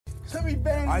Let me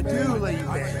bang. I do let you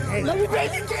bang. Hey, let me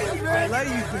bang you, Katie, I let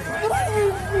you bang. I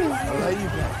let you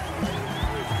bang.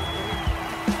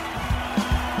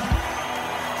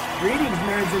 Greetings,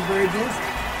 marrieds and virgins.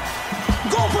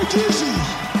 Go for Jesus.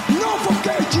 No for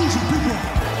KGC, people.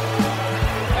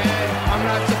 Hey, I'm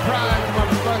not surprised,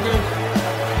 motherfuckers.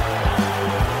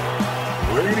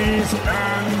 Ladies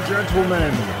and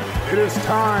gentlemen, it is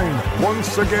time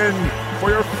once again for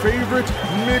your favorite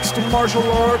mixed martial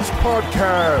arts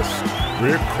podcast.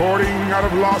 Recording out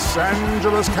of Los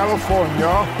Angeles,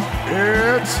 California,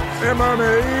 it's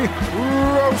MMA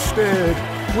Roasted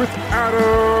with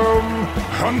Adam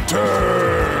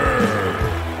Hunter.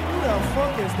 Who the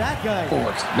fuck is that guy?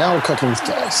 Now we're cooking with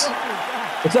gas.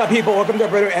 What's up, people? Welcome to our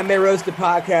brother MMA Roasted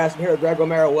podcast. I'm here with Greg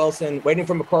Romero Wilson, waiting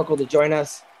for McCorkle to join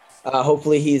us.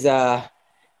 Hopefully he's back.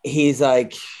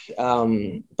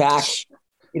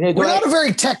 You know, we're not a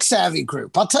very tech savvy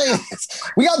group. I'll tell you this.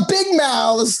 We got big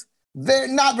mouths. They're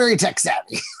not very tech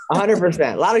savvy.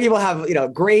 100%. A lot of people have,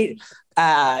 great,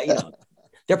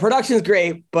 their production's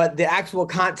great, but the actual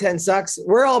content sucks.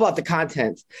 We're all about the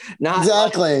content, not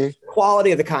exactly the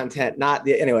quality of the content, not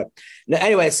the anyway.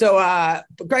 So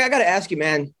Greg, I got to ask you,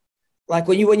 man, like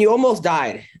when you almost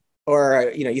died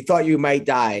or, you thought you might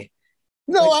die.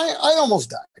 No, I almost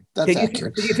died. That's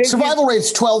accurate. Survival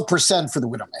rate's 12% for the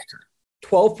Widowmaker.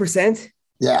 12%?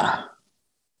 Yeah.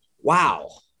 Wow.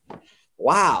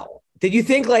 Did you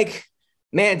think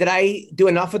man, did I do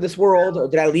enough of this world, or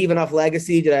did I leave enough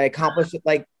legacy? Did I accomplish it?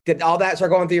 Did all that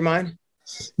start going through your mind?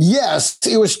 Yes,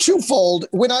 it was twofold.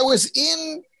 When I was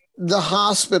in the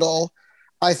hospital,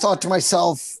 I thought to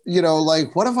myself,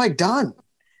 what have I done?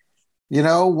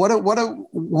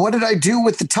 What did I do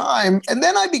with the time? And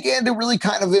then I began to really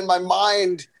kind of in my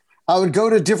mind, I would go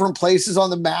to different places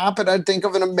on the map and I'd think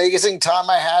of an amazing time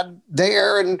I had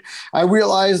there. And I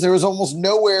realized there was almost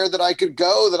nowhere that I could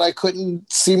go that I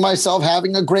couldn't see myself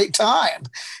having a great time.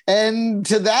 And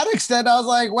to that extent, I was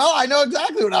like, well, I know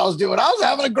exactly what I was doing. I was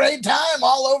having a great time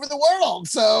all over the world.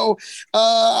 So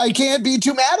I can't be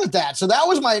too mad at that. So that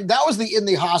was the in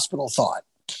the hospital thought.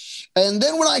 And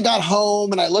then when I got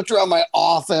home and I looked around my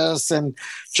office and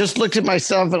just looked at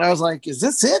myself and I was like, is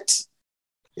this it?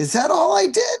 Is that all I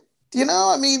did? A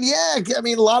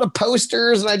lot of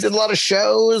posters and I did a lot of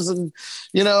shows and,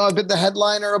 I've been the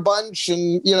headliner a bunch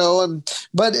and,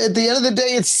 but at the end of the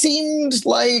day, it seemed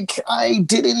like I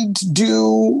didn't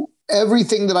do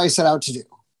everything that I set out to do,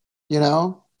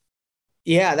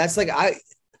 Yeah, that's I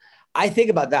think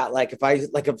about that.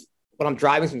 When I'm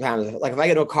driving sometimes, if I get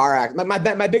into a car accident,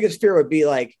 my biggest fear would be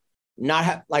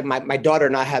my daughter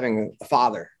not having a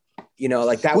father.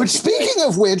 That. Which, speaking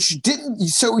of which,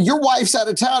 so your wife's out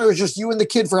of town. It was just you and the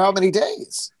kid for how many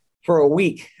days? For a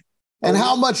week. And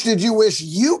how much did you wish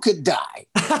you could die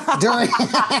during?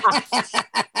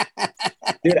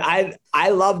 Dude, I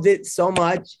loved it so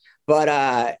much,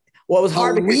 but what was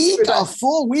hard a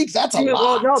full week. That's a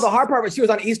lot. Well, no, the hard part was she was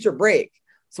on Easter break,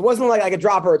 so it wasn't like I could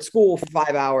drop her at school for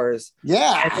 5 hours.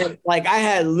 Yeah, and then, I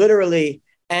had literally,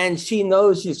 and she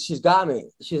knows she's got me.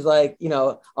 She's like,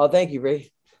 oh, thank you,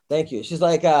 Ree. Thank you. She's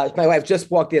like, my wife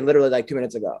just walked in literally 2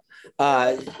 minutes ago.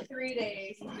 3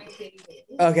 days.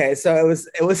 Okay, so it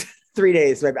was 3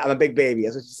 days. I'm a big baby.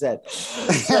 That's what she said.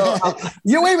 So,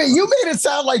 wait a minute. You made it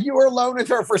sound like you were alone with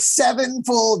her for 7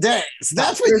 full days.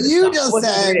 That's what you just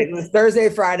said. It was Thursday,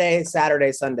 Friday,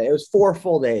 Saturday, Sunday. It was 4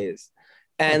 full days,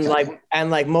 and okay.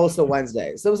 Most of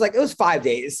Wednesday. So it was 5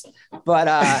 days. But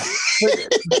I love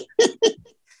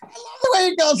the way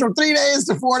it goes from 3 days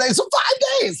to 4 days. So 5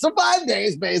 days. So 5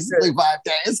 days, basically 5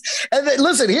 days. And then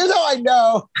listen, here's how I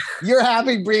know you're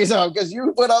happy, Breezo, because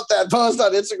you put up that post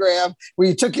on Instagram where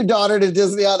you took your daughter to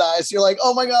Disney on Ice. You're like,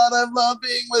 oh my God, I love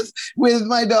being with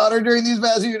my daughter during these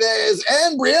past few days.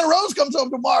 And Brianna Rose comes home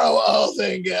tomorrow. Oh,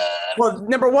 thank God. Well,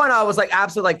 number one, I was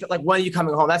absolutely when are you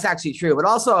coming home? That's actually true. But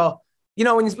also,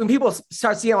 when people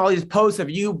start seeing all these posts of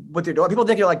you with your daughter, people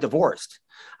think you're divorced.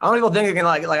 I don't even think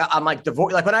I'm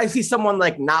divorced. When I see someone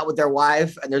not with their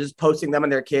wife and they're just posting them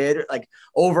and their kid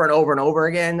over and over and over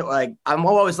again, I'm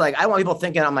always I don't want people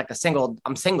thinking I'm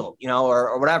I'm single,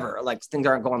 or whatever. Things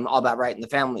aren't going all that right in the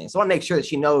family. So I want to make sure that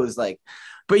she knows.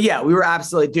 But yeah, we were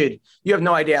absolutely, dude. You have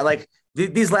no idea.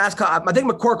 These last, I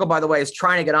think McCorkle, by the way, is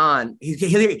trying to get on.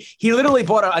 He literally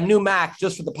bought a new Mac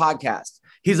just for the podcast.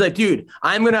 He's like, dude,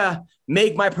 I'm going to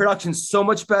make my production so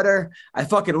much better. I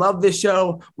fucking love this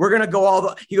show. We're going to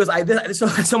go he goes, there's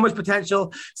so much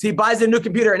potential. So he buys a new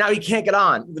computer and now he can't get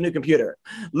on the new computer.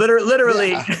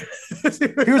 Literally. Yeah.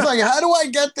 He was like, how do I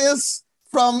get this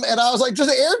and I was like, just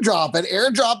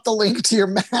airdrop the link to your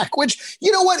Mac, which,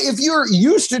 you know what, if you're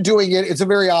used to doing it, it's a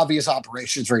very obvious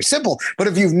operation. It's very simple. But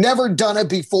if you've never done it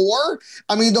before,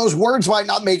 I mean, those words might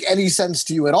not make any sense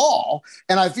to you at all.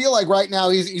 And I feel like right now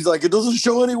he's like, it doesn't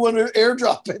show anyone to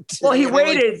airdrop it. Well, he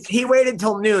waited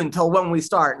till noon, till when we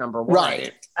start, number one.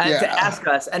 Right. To ask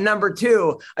us. And number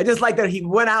two, I just like that he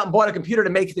went out and bought a computer to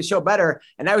make the show better,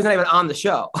 and now he's not even on the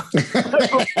show.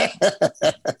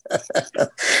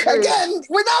 Again,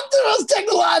 we're not the most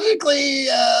technologically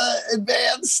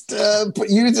advanced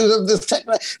users of this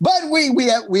technology, but we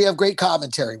have great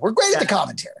commentary. We're great at the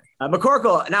commentary.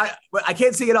 McCorkle, now I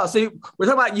can't see it all. So we're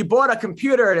talking about you bought a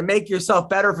computer to make yourself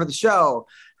better for the show,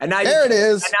 and now it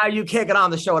is. And now you can't get on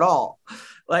the show at all.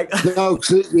 Like, no,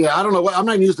 yeah, I don't know what. I'm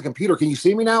not even using the computer. Can you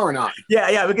see me now or not?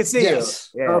 Yeah, we can see you.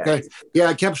 Yeah, okay. Yeah,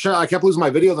 I kept losing my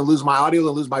video, then lose my audio,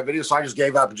 then lose my video. So I just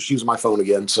gave up and just using my phone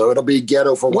again. So it'll be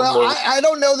ghetto for one more. I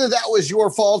don't know that was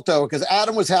your fault though, because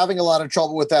Adam was having a lot of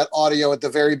trouble with that audio at the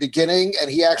very beginning,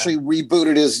 and he actually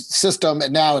rebooted his system,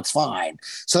 and now it's fine.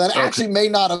 So that actually may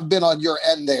not have been on your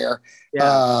end there.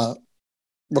 Yeah.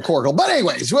 McCorkle. But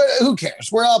anyways, who cares?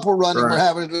 We're up, we're running,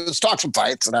 let's talk some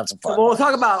fights and have some fun. Well, we'll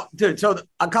talk about, dude, so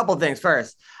a couple of things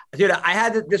first. Dude, I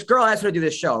had this girl asked me to do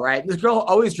this show, right? This girl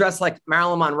always dressed like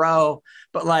Marilyn Monroe,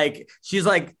 but like, she's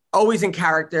like always in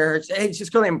character. Hey, she's this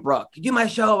girl named Brooke. You do my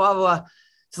show, blah, blah, blah.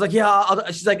 She's like, yeah,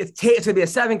 she's like, it's going to be a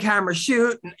 7-camera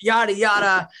shoot, yada,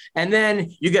 yada. And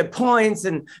then you get points,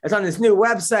 and it's on this new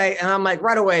website. And I'm like,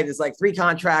 right away, there's like 3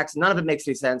 contracts. None of it makes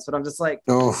any sense. But I'm just like,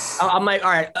 I'm like,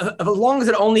 all right, as long as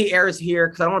it only airs here,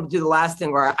 because I don't want to do the last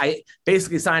thing where I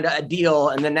basically signed a deal,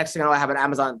 and then next thing I know, I have an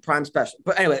Amazon Prime special.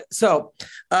 But anyway, so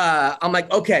I'm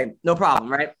like, okay, no problem,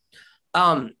 right?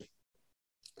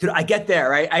 Dude, I get there,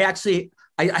 right?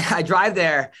 I drive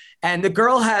there, and the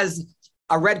girl has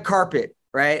a red carpet,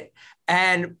 right?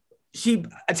 And she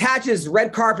attaches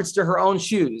red carpets to her own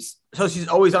shoes. So she's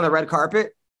always on the red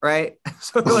carpet, right?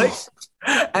 So like,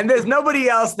 and there's nobody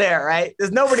else there, right?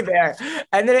 There's nobody there.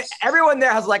 And then everyone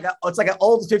there has like it's like an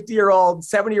old 50-year-old,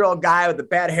 70-year-old guy with a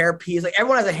bad hairpiece. Like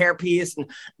everyone has a hairpiece, and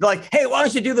they're like, hey, why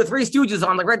don't you do the Three Stooges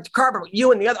on the red carpet with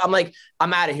you and the other? I'm like,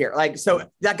 I'm out of here. Like, so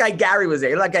that guy Gary was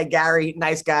there. That guy Gary,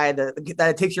 nice guy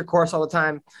that takes your course all the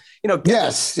time. You know,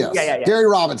 yes. Gary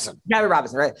Robinson. Gary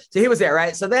Robinson, right? So he was there,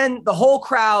 right? So then the whole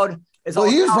crowd is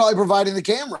he was probably providing the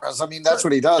cameras. I mean, that's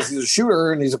what he does. He's a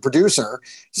shooter and he's a producer.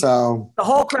 So the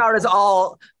whole crowd is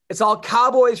it's all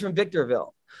cowboys from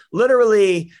Victorville.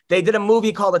 Literally, they did a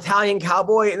movie called Italian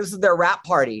Cowboy, and this is their rap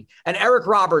party. And Eric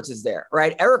Roberts is there,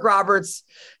 right? Eric Roberts,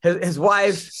 his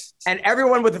wife, and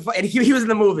everyone and he was in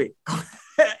the movie.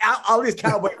 All these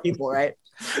cowboy people, right?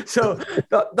 So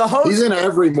the host, he's in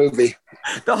every movie.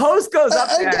 The host goes up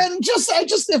there. Again,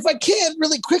 if I can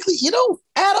really quickly,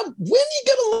 Adam, when are you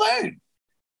gonna learn?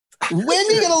 When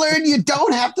are you gonna learn you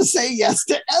don't have to say yes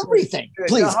to everything?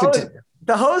 Please continue.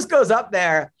 The host goes up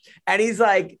there, and he's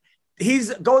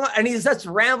going and he starts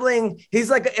rambling. He's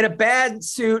like in a bad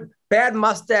suit, bad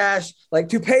mustache, like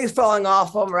toupee's falling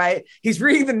off him, right? He's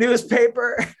reading the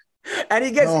newspaper. And he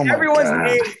gets everyone's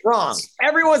name wrong.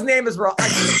 Everyone's name is wrong.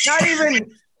 Like,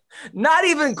 not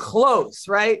even close,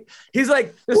 right? He's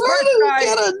like, this guy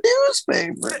get a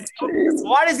newspaper.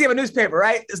 Why does he have a newspaper,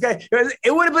 right? This guy,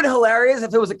 it would have been hilarious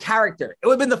if it was a character. It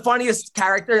would have been the funniest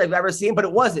character I've ever seen, but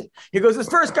it wasn't. He goes, this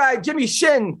first guy, Jimmy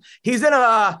Shin, he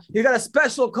got a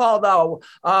special called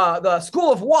the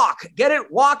School of Walk. Get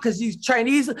it? Walk because he's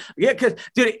Chinese. Yeah, because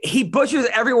dude, he butchers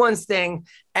everyone's thing.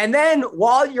 And then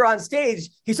while you're on stage,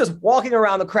 he's just walking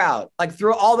around the crowd, like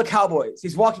through all the cowboys.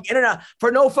 He's walking in and out for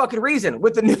no fucking reason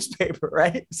with the newspaper,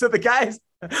 right? So the guy's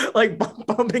like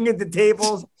bumping into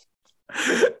tables.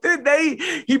 Dude,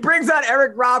 he brings out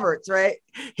Eric Roberts, right?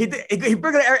 He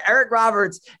brings out Eric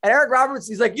Roberts, and Eric Roberts,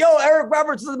 he's like, yo, Eric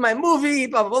Roberts, this is my movie,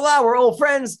 blah, blah, blah, we're old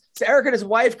friends. So Eric and his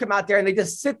wife come out there, and they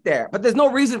just sit there. But there's no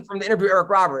reason for him to interview Eric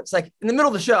Roberts, like in the middle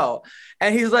of the show.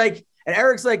 And he's like, and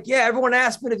Eric's like, yeah, everyone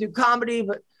asked me to do comedy,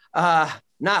 but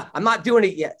nah, I'm not doing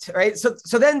it yet, right? So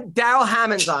then Daryl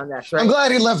Hammond's on next, right? I'm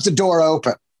glad he left the door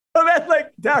open. So then,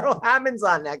 like, Daryl Hammond's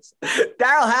on next.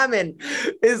 Daryl Hammond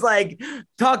is like,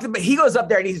 he goes up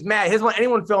there and he's mad. He doesn't want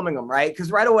anyone filming him, right?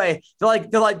 Because right away,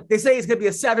 they say it's going to be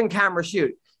a 7-camera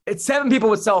shoot. It's 7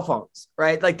 people with cell phones,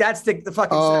 right? Like, that's the fucking.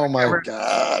 Oh my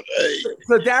God.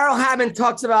 So Daryl Hammond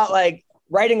talks about like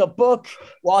writing a book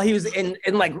while he was in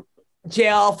like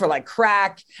jail for like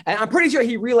crack. And I'm pretty sure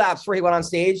he relapsed before he went on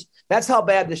stage. That's how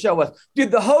bad the show was.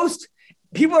 Dude, the host,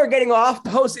 people are getting off. The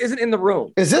host isn't in the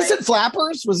room. Is this at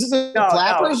Flappers? Was this at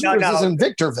Flappers? Or was this in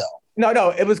Victorville? No,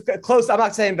 it was close. I'm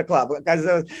not saying the club.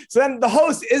 So then the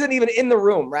host isn't even in the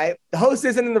room, right? The host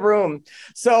isn't in the room.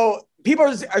 So people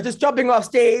are just jumping off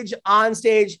stage, on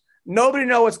stage. Nobody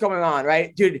know what's going on,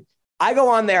 right? Dude, I go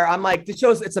on there. I'm like, this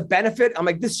shows it's a benefit. I'm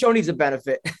like, this show needs a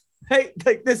benefit. Right?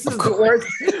 Like, this is the worst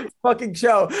fucking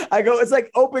show. I go, it's like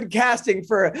open casting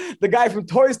for the guy from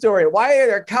Toy Story. Why are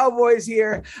there cowboys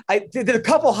here? I did a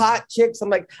couple hot chicks. I'm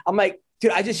like,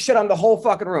 dude, I just shit on the whole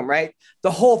fucking room, right?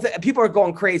 The whole thing. People are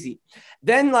going crazy.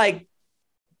 Then like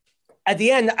at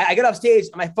the end, I get off stage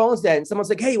and my phone's dead. And someone's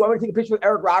like, hey, you want me to take a picture with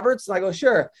Eric Roberts? And I go,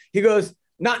 sure. He goes,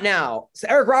 not now. So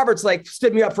Eric Roberts like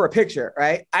stood me up for a picture,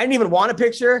 right? I didn't even want a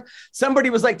picture. Somebody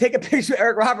was like, take a picture of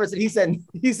Eric Roberts. And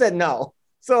he said no.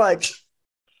 So like,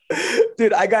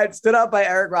 dude, I got stood up by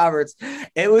Eric Roberts.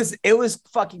 It was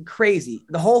fucking crazy.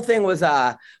 The whole thing was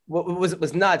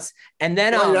nuts. And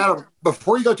then Adam,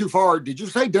 before you go too far, did you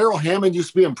say Daryl Hammond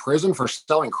used to be in prison for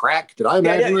selling crack? Did I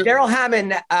imagine it? Daryl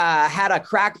Hammond had a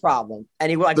crack problem, and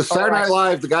he like the Saturday Night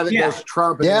Live, the guy that goes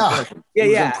Trump, he was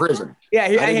in prison. Yeah,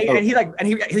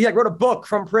 he wrote a book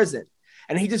from prison,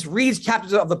 and he just reads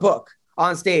chapters of the book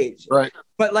on stage. Right.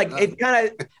 But like it kind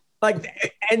of.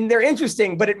 Like, and they're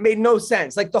interesting, but it made no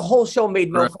sense. Like the whole show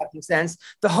made no fucking sense.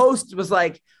 The host was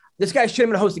like, this guy shouldn't have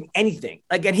been hosting anything.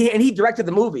 Like, and he directed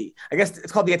the movie. I guess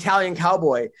it's called The Italian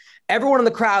Cowboy. Everyone in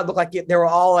the crowd looked like they were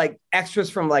all like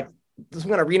extras from like some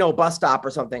kind of Reno bus stop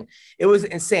or something. It was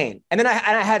insane. And then I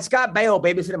had Scott Baio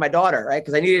babysitting my daughter, right?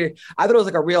 Because I thought it was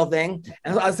like a real thing.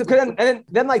 And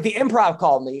then like the Improv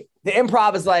called me. The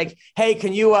Improv is like, hey,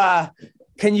 can you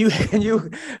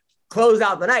close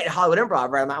out the night at Hollywood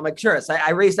Improv, right? I'm like, sure. So I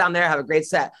race down there, have a great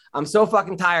set. I'm so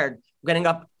fucking tired, getting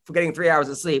up, for getting 3 hours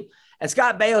of sleep. And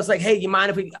Scott Baio's like, hey, you mind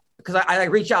if we, because I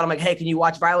like reach out, I'm like, hey, can you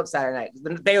watch Violet Saturday night?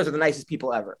 The Baio's are the nicest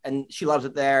people ever. And she loves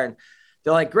it there. And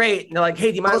they're like, great. And they're like,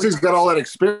 hey, do you mind? He's got all that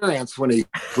experience when he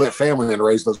split family and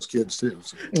raised those kids too.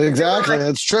 So. Exactly.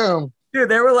 That's true. Dude,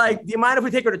 they were like, do you mind if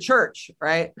we take her to church?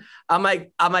 Right. I'm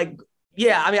like,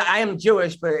 yeah, I mean, I am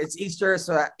Jewish, but it's Easter.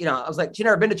 So, I was like, she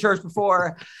never been to church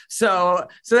before. So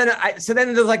then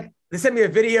there's like, they sent me a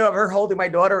video of her holding my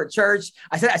daughter at church.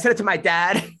 I said it to my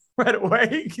dad right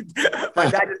away.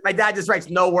 my dad just writes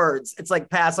no words. It's like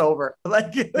Passover.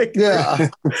 Like yeah,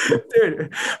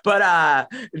 dude. But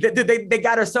they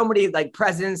got her so many like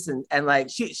presents and like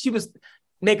she was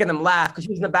making them laugh because she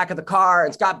was in the back of the car,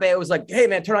 and Scott Baio was like, hey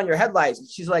man, turn on your headlights. And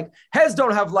she's like, heads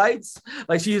don't have lights.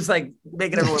 Like she's like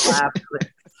making everyone laugh.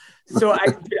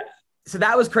 So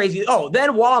that was crazy. Oh,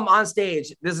 then while I'm on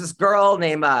stage, there's this girl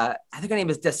named, I think her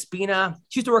name is Despina.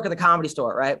 She used to work at the Comedy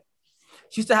Store, right?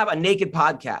 She used to have a naked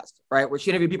podcast, right? Where she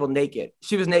interviewed people naked.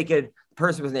 She was naked. The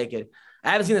person was naked.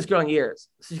 I haven't seen this girl in years.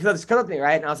 So she comes up to me,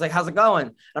 right? And I was like, how's it going?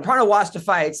 And I'm trying to watch the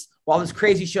fights while this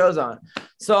crazy show's on.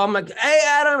 So I'm like, hey,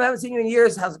 Adam, I haven't seen you in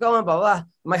years. How's it going? Blah, blah. I'm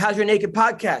like, how's your naked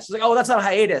podcast? She's like, oh, that's on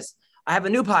hiatus. I have a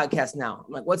new podcast now.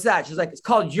 I'm like, what's that? She's like, it's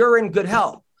called Urine Good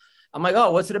Health. I'm like,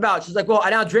 oh, what's it about? She's like, well,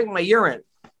 I now drink my urine.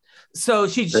 So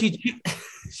she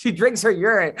drinks her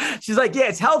urine. She's like, yeah,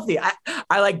 it's healthy.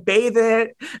 I like bathe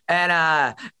it and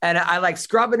I like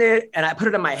scrubbing it and I put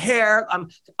it in my hair.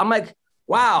 I'm like,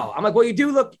 wow. I'm like, well, you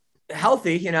do look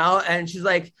healthy, And she's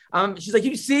like,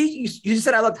 you see, you just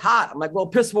said I looked hot. I'm like, well,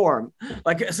 piss warm.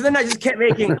 Like, so then I just kept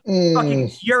making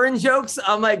fucking urine jokes.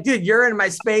 I'm like, dude, you're in my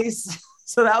space.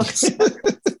 So that was.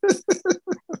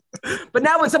 But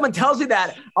now when someone tells me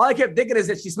that, all I kept thinking is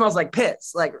that she smells like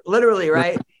piss, like literally,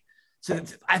 right? So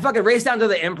I fucking raced down to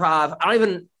the Improv.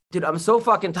 Dude, I'm so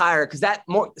fucking tired because that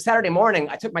Saturday morning,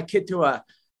 I took my kid to an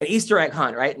Easter egg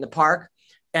hunt, right, in the park.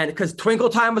 And because Twinkle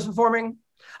Time was performing.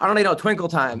 I don't even know Twinkle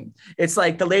Time. It's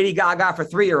like the Lady Gaga for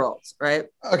 3-year-olds, right?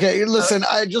 Okay, listen,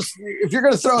 if you're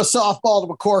going to throw a softball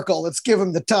to McCorkle, let's give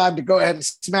him the time to go ahead and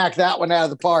smack that one out of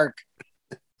the park.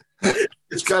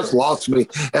 This guy's lost me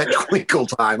at Twinkle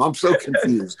Time. I'm so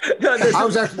confused. I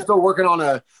was actually still working on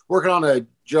a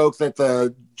joke that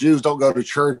the Jews don't go to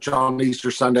church on Easter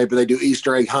Sunday, but they do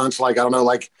Easter egg hunts. Like, I don't know,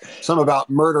 like something about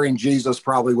murdering Jesus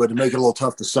probably would make it a little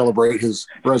tough to celebrate his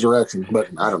resurrection. But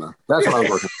I don't know. That's what I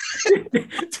was working.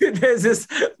 Dude, there's this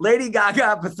Lady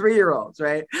Gaga for 3-year-olds,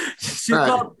 right? She's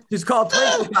called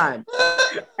Twinkle Time.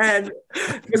 And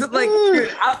it's like,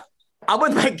 dude, I'm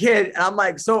with my kid, and I'm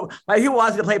like, so my kid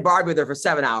wants me to play Barbie with her for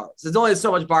 7 hours. There's only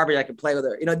so much Barbie I can play with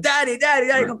her. Daddy.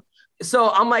 Come.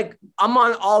 So I'm like, I'm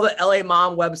on all the LA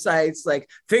mom websites, like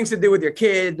things to do with your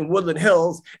kid and Woodland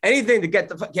Hills, anything to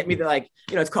get me to like,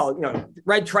 it's called,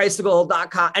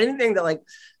 redtricycle.com, anything that like,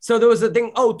 so there was a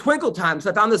thing, Twinkle Time.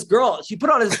 So I found this girl, she put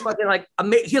on this fucking like,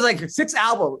 she has like 6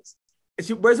 albums.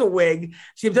 She wears a wig.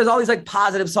 She does all these like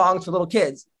positive songs for little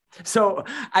kids. So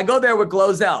I go there with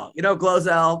Glozell,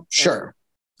 Glozell. Sure.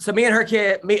 So me and her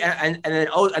kid, and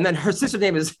then her sister's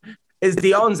name is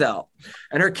Dionzel,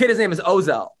 and her kid, his name is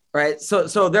Ozel. right?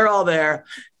 So they're all there,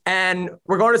 and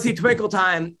we're going to see Twinkle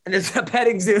Time, and it's a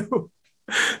petting zoo.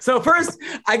 So first,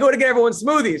 I go to get everyone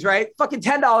smoothies, right? Fucking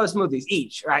 $10 smoothies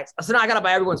each, right? So now I gotta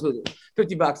buy everyone smoothies,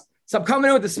 $50. So I'm coming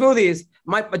in with the smoothies.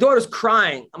 My daughter's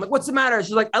crying. I'm like, what's the matter?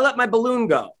 She's like, I let my balloon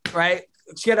go, right?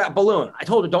 She had a balloon. I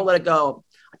told her, don't let it go.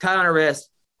 I tied on her wrist.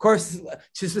 Of course,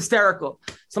 she's hysterical.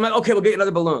 So I'm like, okay, we'll get you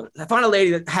another balloon. I find a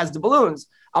lady that has the balloons.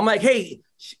 I'm like, hey,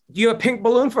 do you have a pink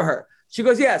balloon for her? She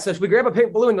goes, yeah. So we grab a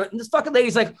pink balloon. And this fucking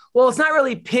lady's like, well, it's not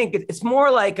really pink. It's more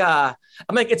like, I'm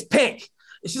like, it's pink.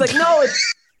 And she's like, no,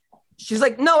 she's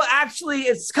like, no, actually,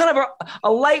 it's kind of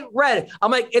a light red.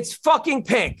 I'm like, it's fucking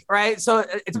pink, right? So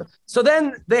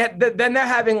then they're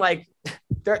having like,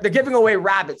 they're giving away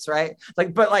rabbits, right?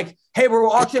 Like, but like, hey, we're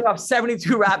auctioning off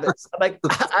 72 rabbits. I'm like,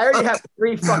 I already have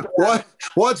 3 fucking rabbits.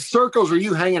 What circles are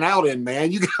you hanging out in,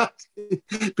 man? You got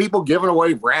people giving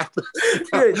away rabbits.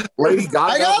 Lady Gaga.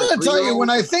 I gotta tell you,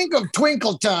 when I think of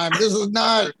Twinkle Time, this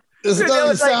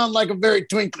doesn't sound like a very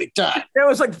twinkly time. There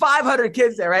was like 500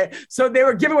 kids there, right? So they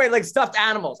were giving away like stuffed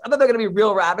animals. I thought they were gonna be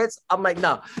real rabbits. I'm like,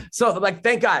 no. So I'm like,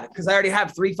 thank God, because I already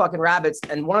have 3 fucking rabbits,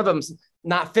 and one of them's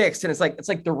not fixed, and it's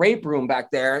like the rape room back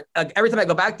there. Like, every time I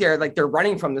go back there, like they're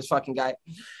running from this fucking guy.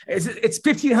 It's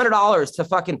 $1,500 to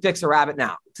fucking fix a rabbit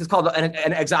now. It's called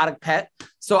an exotic pet.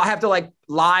 So I have to like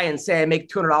lie and say I make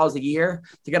 $200 a year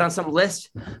to get on some list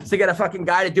to get a fucking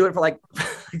guy to do it for like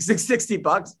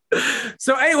 $60.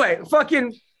 So anyway,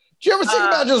 fucking. Do you ever think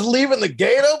about just leaving the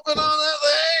gate open on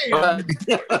that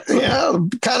thing? Yeah,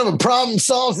 kind of a problem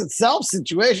solves itself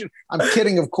situation. I'm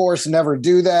kidding, of course. Never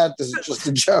do that. This is just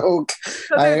a joke.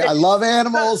 I love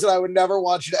animals, and I would never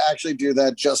want you to actually do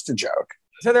that. Just a joke.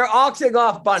 So they're auctioning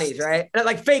off bunnies, right? And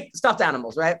like fake stuffed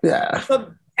animals, right? Yeah.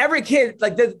 So every kid,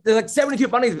 like there's like 72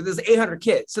 bunnies, but there's 800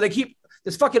 kids. So they keep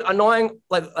this fucking annoying,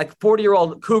 like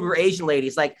 40-year-old cougar Asian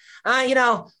ladies, like, we're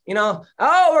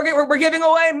giving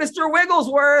away Mr.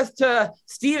 Wigglesworth to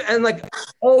Steve, and like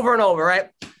over and over, right?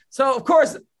 So of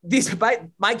course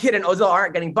my kid and Ozil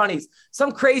aren't getting bunnies.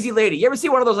 Some crazy lady. You ever see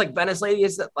one of those like Venice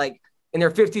ladies that like in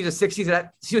their 50s or 60s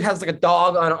that she has like a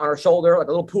dog on her shoulder, like a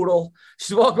little poodle.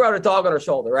 She's walking around with a dog on her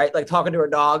shoulder, right? Like talking to her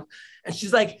dog. And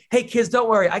she's like, hey, kids, don't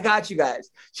worry. I got you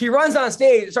guys. She runs on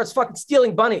stage and starts fucking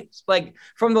stealing bunnies, like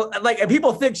and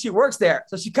people think she works there.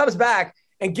 So she comes back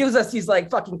and gives us these like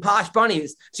fucking posh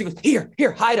bunnies. She goes, here,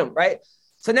 hide them, right?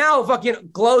 So now fucking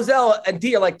Glozell and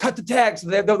Dee are like, cut the tag. So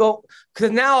they'll go,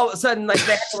 because now all of a sudden, like,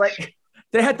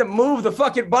 they had to move the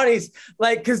fucking bunnies,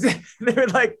 like, because they were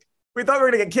like, we thought we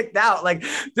were gonna get kicked out. Like,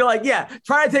 they're like, yeah,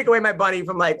 try to take away my bunny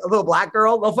from like a little black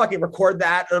girl. They'll fucking record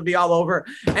that. It'll be all over.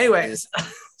 Anyways,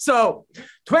 so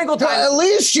Twinkle Time. At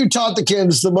least you taught the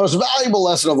kids the most valuable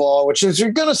lesson of all, which is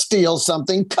you're gonna steal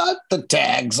something, cut the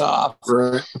tags off.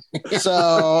 Right.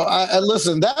 So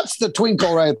listen, that's the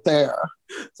twinkle right there.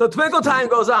 So Twinkle Time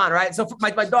goes on, right? So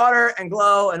my daughter and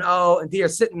Glow and O and D are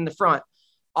sitting in the front.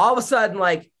 All of a sudden,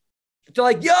 like, they're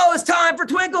like, yo, it's time for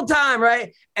Twinkle Time,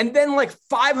 right? And then like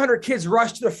 500 kids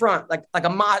rush to the front, like a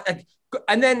mod.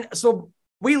 And then so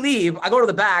we leave. I go to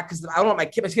the back because I don't want my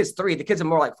kid's 3. The kids are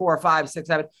more like 4 or 5, 6,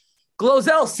 7.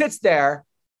 Glozell sits there,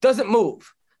 doesn't move.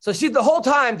 So she, the whole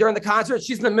time during the concert,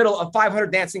 she's in the middle of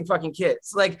 500 dancing fucking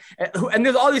kids. Like, and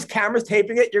there's all these cameras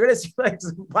taping it. You're going to see like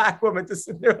some black woman just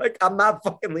sitting there like, I'm not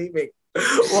fucking leaving.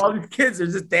 While these kids are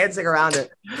just dancing around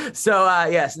it. So,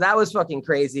 so that was fucking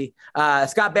crazy.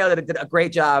 Scott Bailey did a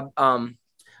great job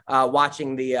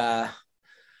watching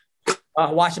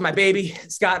watching my baby.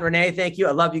 Scott and Renee, thank you.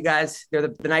 I love you guys. They're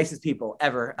the nicest people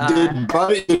ever. Did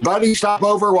Buddy stop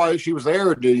over while she was there,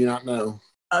 or do you not know?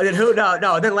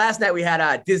 No. Then last night we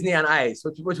had Disney on Ice,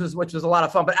 which was a lot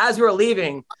of fun. But as we were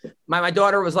leaving, my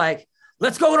daughter was like,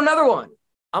 "Let's go to another one."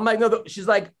 I'm like, "No." She's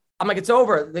like, "I'm like, it's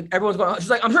over. Like, everyone's going." She's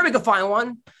like, "I'm sure we can find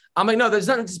one." I'm like, "No, there's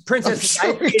nothing. Princess."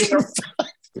 I think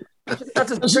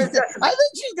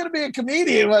she's gonna be a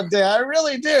comedian one day. I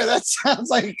really do. That sounds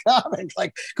like a comic.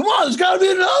 Like, come on, there's gotta be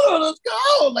another one. Let's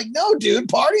go. I'm like, no, dude,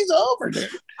 party's over, dude.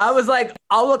 I was like,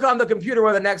 I'll look on the computer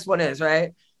where the next one is,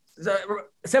 right? So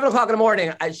 7 o'clock in the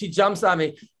morning, she jumps on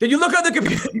me. Did you look on the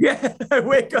computer? Yeah. I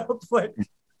wake up like,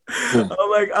 I'm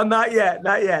like, I'm not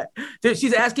yet. Dude,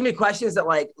 she's asking me questions that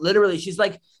like, literally, she's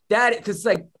like, Dad, because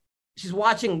like, she's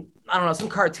watching, I don't know, some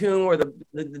cartoon where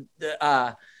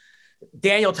the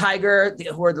Daniel Tiger,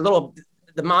 where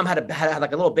the mom had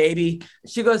like a little baby.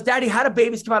 She goes, Daddy, how do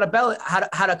babies come out of belly? How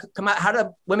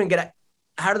do women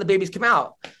how do the babies come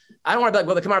out? I don't want to be like,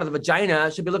 well, they come out of the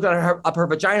vagina. She'll be looking at her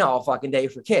vagina all fucking day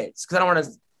for kids. Cause I don't want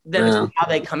to, then how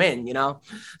they come in, you know?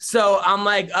 So I'm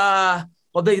like,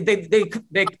 well, they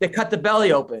cut the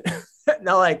belly open. And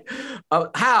they're like,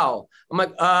 how? I'm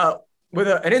like, with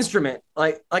an instrument,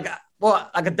 like well,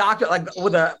 like a doctor, like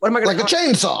with a, what am I going to like a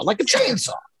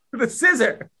chainsaw, with a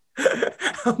scissor.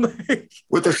 I'm like,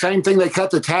 with the same thing they cut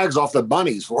the tags off the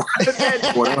bunnies for.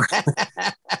 Whatever.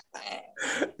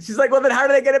 She's like, well, then how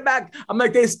do they get it back? I'm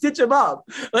like, they stitch them up.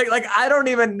 Like I don't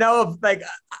even know if like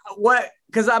what,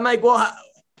 because I'm like, well,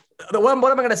 what am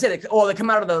I going to say? Like, oh, they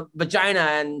come out of the vagina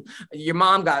and your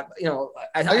mom got, you know.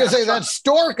 I gotta say that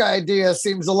stork idea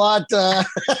seems a lot. Now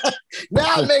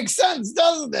it makes sense,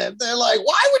 doesn't it? They're like,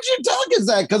 why would you tell us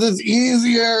that? Because it's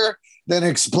easier than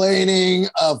explaining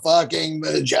a fucking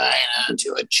vagina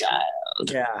to a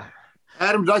child. Yeah.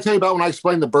 Adam, did I tell you about when I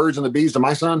explained the birds and the bees to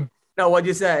my son? No, what'd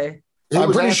you say?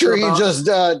 I'm pretty sure he just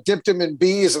dipped him in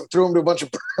bees and threw him to a bunch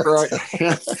of birds.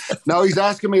 Right. No, he's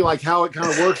asking me like how it kind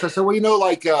of works. I said, well, you know,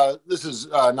 like this is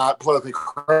not politically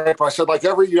correct. But I said, like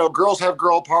every, you know, girls have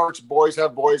girl parts, boys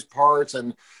have boys parts.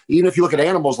 And even if you look at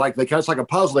animals, like they kind of, it's like a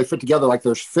puzzle. They fit together. Like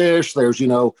there's fish, there's, you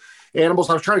know, animals.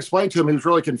 I was trying to explain to him. He was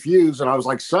really confused. And I was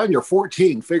like, son, you're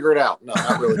 14. Figure it out. No,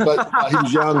 not really. But he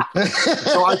was young.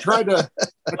 So I tried to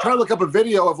look up a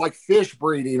video of like fish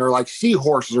breeding or like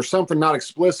seahorses or something not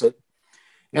explicit.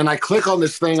 And I click on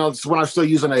this thing when I'm still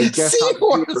using a desktop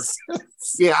computer.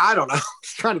 Yeah, I don't know. I was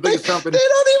trying to think of something. They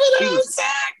don't even have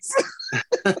sex.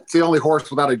 It's the only horse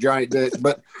without a giant dick.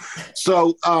 But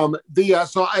so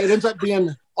it ends up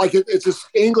being like it's this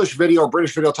English video or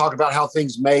British video talking about how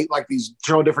things mate, like these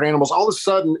showing different animals. All of a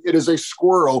sudden, it is a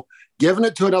squirrel giving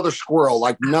it to another squirrel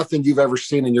like nothing you've ever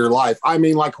seen in your life. I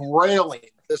mean, like railing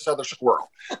this other squirrel.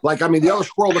 Like, I mean, the other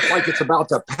squirrel looks like it's about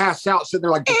to pass out, sitting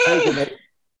there like just taking it.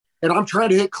 And I'm trying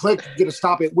to hit click to get it to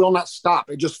stop. It will not stop.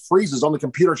 It just freezes on the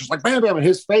computer. It's just like, bam, bam. And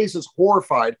his face is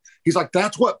horrified. He's like,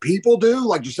 that's what people do?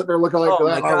 Like, just sitting there looking like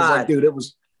that. And I was like, dude, it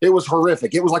was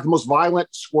horrific. It was like the most violent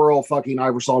squirrel fucking I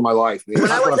ever saw in my life. Man.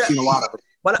 That's what I've seen a lot of.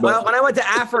 When I went to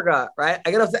Africa, right? I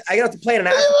get off the plane in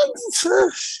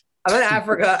Africa. I'm in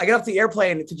Africa. I get off the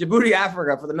airplane to Djibouti,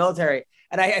 Africa for the military.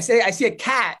 And I see a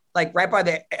cat like right by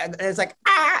the, and it's like,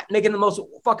 making the most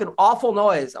fucking awful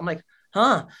noise. I'm like,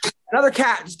 huh? Another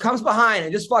cat just comes behind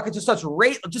and just fucking starts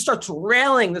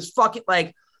railing this fucking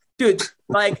like, dude,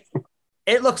 like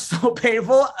it looks so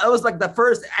painful. It was like the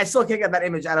first, I still can't get that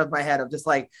image out of my head of just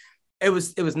like, it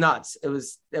was nuts. It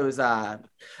was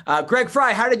Greg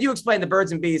Fry, how did you explain the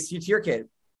birds and bees to your kid?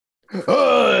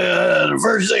 Oh, yeah, the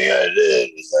first thing I did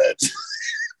is that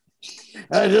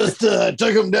I just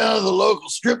took him down to the local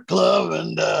strip club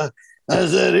and I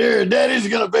said, here, Daddy's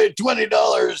going to pay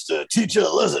 $20 to teach you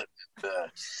a lesson.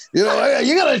 You know,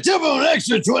 you got to tip him an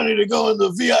extra 20 to go in the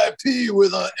VIP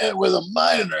with a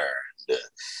minor.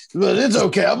 But it's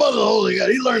okay. I'm on the holy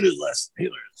God. He learned his lesson.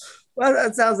 Well,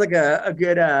 that sounds like a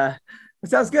good, it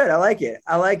sounds good. I like it.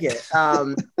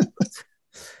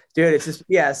 Dude, it's just,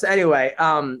 yeah. So anyway,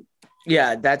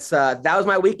 yeah, that was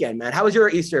my weekend, man. How was your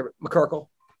Easter, McCorkle?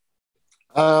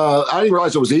 I didn't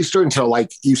realize it was Easter until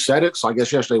like you said it. So I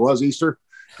guess yesterday was Easter.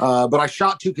 But I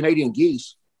shot 2 Canadian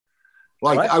geese.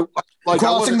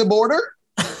 Crossing the border?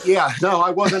 Yeah, no,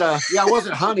 I wasn't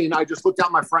hunting. I just looked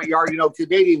out my front yard. You know,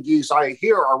 Canadian geese I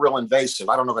hear are real invasive.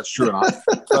 I don't know if that's true or not.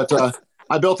 But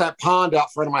I built that pond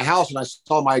out front of my house and I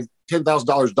saw my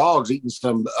 $10,000 dogs eating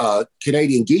some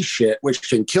Canadian geese shit, which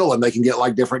can kill them. They can get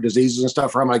like different diseases and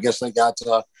stuff from them. I guess they got,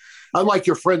 unlike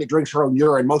your friend that drinks her own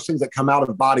urine, most things that come out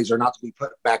of bodies are not to be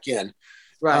put back in.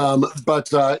 Right.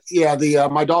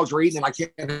 My dogs were eating and I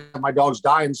can't have my dogs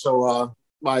dying. So,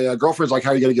 my girlfriend's like, how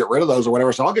are you going to get rid of those or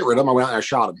whatever? So I'll get rid of them. I went out and I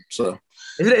shot them. So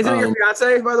is it your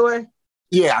fiance, by the way?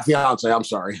 Yeah, fiance. I'm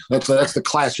sorry. That's the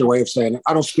classier way of saying it.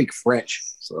 I don't speak French.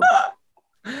 So.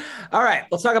 All right,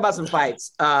 let's talk about some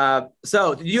fights.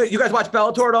 So did you guys watch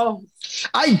Bellator at all?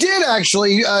 I did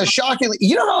actually. Shockingly,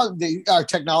 you know how our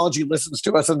technology listens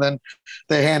to us and then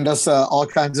they hand us all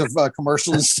kinds of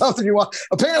commercials and stuff that you want.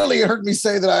 Apparently, you heard me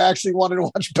say that I actually wanted to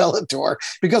watch Bellator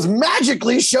because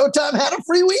magically Showtime had a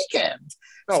free weekend.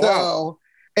 Oh, wow.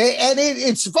 And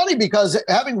it's funny because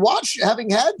having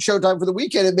had Showtime for the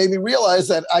weekend, it made me realize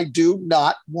that I do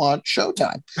not want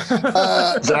Showtime.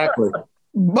 Exactly.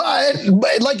 But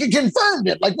like it confirmed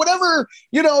it. Like whatever,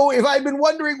 you know, if I'd been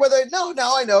wondering whether now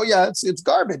I know, yeah, it's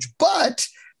garbage. But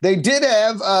they did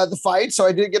have the fight, so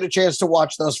I did get a chance to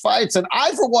watch those fights. And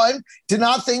I, for one, did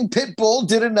not think Pitbull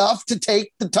did enough to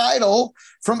take the title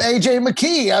from AJ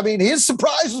McKee. I mean, his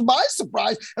surprise was my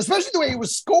surprise, especially the way he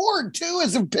was scored too,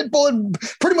 as if Pitbull had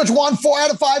pretty much won 4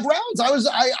 out of 5 rounds.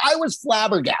 I was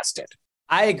flabbergasted.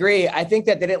 I agree. I think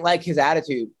that they didn't like his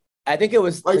attitude. I think it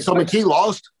was so McKee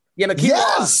lost. Yeah, McKee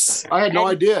lost. I had no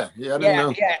idea. Yeah, I didn't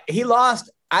know. Yeah, he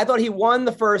lost. I thought he won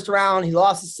the first round. He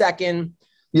lost the second.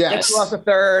 Yes. He lost the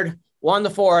third, won the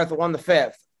fourth, won the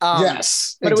fifth.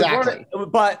 Yes, exactly.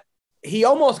 But he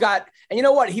almost got, and you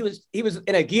know what? He was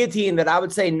in a guillotine that I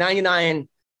would say 99%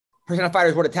 of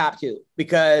fighters would have tapped to,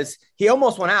 because he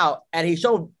almost went out and he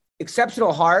showed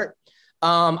exceptional heart.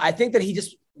 I think that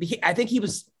he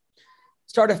was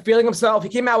started feeling himself. He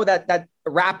came out with that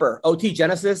rapper, OT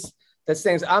Genesis, that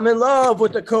sings, "I'm in love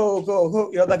with the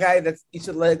cocoa." You know, the guy that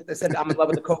said, "I'm in love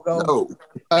with the cocoa." No.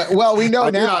 Well, we know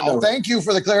now. Thank you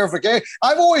for the clarification.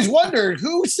 I've always wondered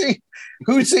who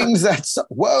sings that song.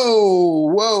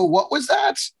 Whoa. What was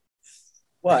that?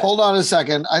 What? Hold on a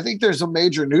second. I think there's a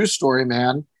major news story,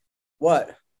 man.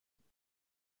 What?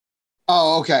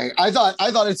 Oh, okay. I thought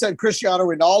it said Cristiano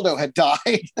Ronaldo had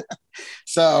died.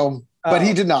 So, but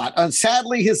he did not.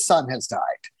 Sadly, his son has died.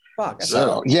 Fuck.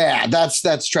 So yeah,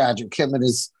 that's tragic. Him and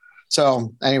his.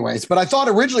 So, anyways, but I thought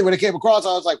originally when it came across, I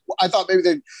was like, I thought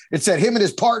maybe it said him and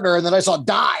his partner, and then I saw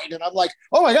died, and I'm like,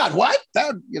 oh my god, what?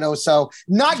 That, you know, so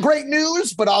not great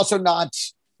news, but also not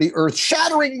the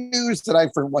earth-shattering news that I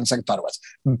for one second thought it was.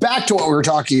 Back to what we were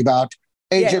talking about.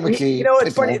 AJ McKee. You know,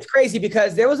 it's funny. It's crazy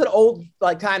because there was an old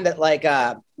time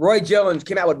that Roy Jones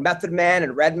came out with Method Man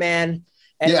and Redman,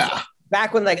 and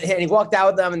back when and he walked out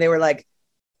with them, and they were like.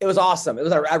 It was awesome. It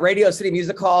was a Radio City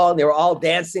Music Hall, and they were all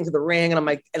dancing to the ring. And I'm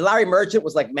like, and Larry Merchant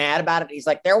was like mad about it. He's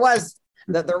like, there was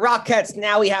the Rockettes,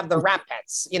 now we have the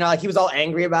Rapettes. You know, like he was all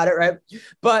angry about it, right?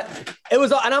 But it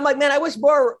was, and I'm like, man, I wish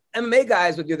more MMA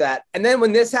guys would do that. And then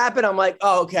when this happened, I'm like,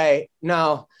 oh, okay,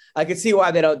 no, I can see why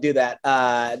they don't do that.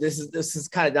 This is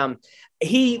kind of dumb.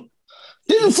 Didn't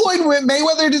Floyd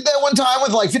Mayweather did that one time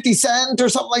with like 50 Cent or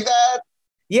something like that?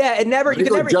 Yeah, it never. You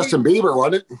could never. Justin Bieber,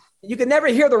 wasn't it? You could never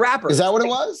hear the rapper. Is that what it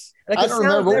was? I don't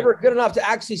remember. Never good enough to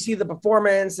actually see the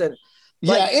performance, and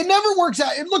it never works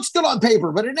out. It looks good on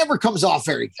paper, but it never comes off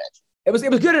very good. It was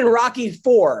good in Rocky IV.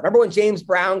 Remember when James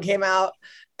Brown came out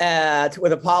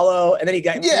with Apollo, and then he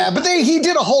got but he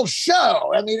did a whole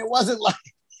show. I mean, it wasn't like.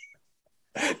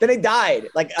 Then he died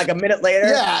like a minute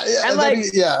later.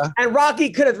 And Rocky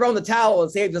could have thrown the towel and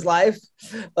saved his life.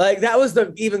 Like that was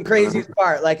the even craziest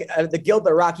part. Like the guilt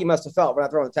that Rocky must have felt for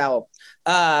not throwing the towel.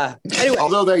 Anyway,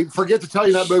 although they forget to tell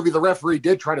you in that movie, the referee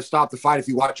did try to stop the fight. If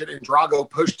you watch it, and Drago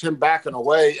pushed him back and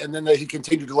away, and then he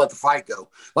continued to let the fight go.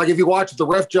 Like if you watch it, the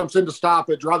ref jumps in to stop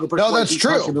it. Drago pushes him. That's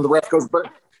true. And the ref goes, but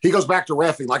he goes back to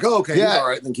reffing. Like, oh, okay, he's all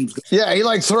right, and then keeps going. Yeah, he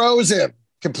like throws him,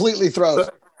 completely throws.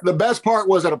 The best part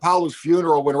was at Apollo's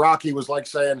funeral when Rocky was like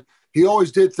saying he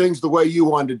always did things the way you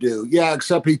wanted to do. Yeah,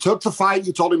 except he took the fight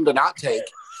you told him to not take.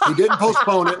 He didn't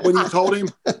postpone it when you told him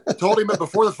that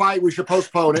before the fight we should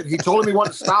postpone it. He told him he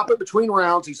wanted to stop it between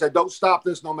rounds. He said, "Don't stop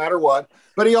this no matter what."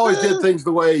 But he always did things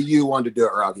the way you wanted to do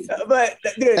it, Rocky. But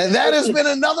dude, and that has been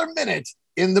another minute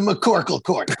in the McCorkle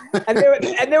court. and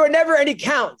there were never any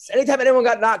counts. Anytime anyone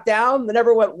got knocked down, they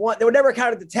never went one. They were never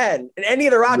counted to 10 in any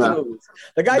of the Rocky movies.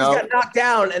 The guy just got knocked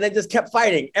down and then just kept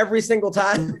fighting every single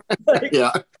time.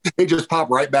 He just popped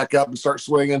right back up and start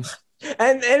swinging.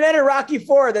 And then in Rocky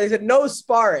IV, they said no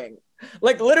sparring.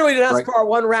 Like literally did not spar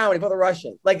one round before the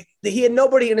Russian. Like he had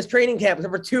nobody in his training camp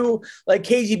except for two like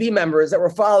KGB members that were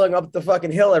following up the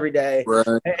fucking hill every day. Right.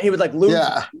 And he was like losing.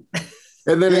 Yeah.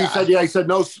 And then he said,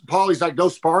 no, Paul, he's like, no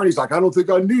sparring. He's like, I don't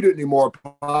think I need it anymore,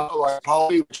 Paul,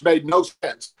 which made no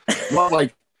sense.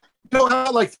 Like,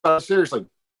 seriously.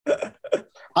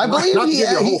 I believe not to give you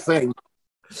the whole thing.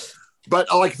 But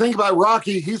think about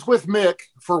Rocky. He's with Mick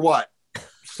for what?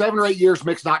 7 or 8 years.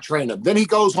 Mick's not trained him. Then he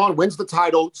goes on, wins the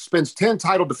title, spends 10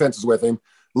 title defenses with him,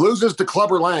 loses to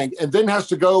Clubber Lang, and then has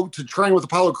to go to train with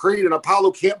Apollo Creed. And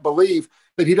Apollo can't believe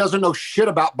that he doesn't know shit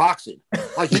about boxing.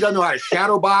 Like he doesn't know how to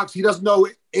shadow box. He doesn't know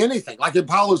anything. Like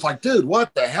Apollo's like, dude,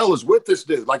 what the hell is with this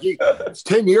dude? Like it's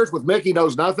 10 years with Mick, he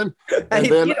knows nothing. And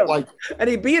then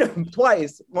he beat him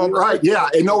twice. Right. Yeah.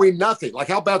 And knowing nothing. Like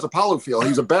how bad's Apollo feel?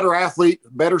 He's a better athlete,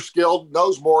 better skilled,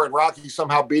 knows more. And Rocky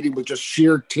somehow beat him with just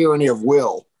sheer tyranny of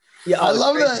will. Yeah. I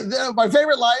love that. My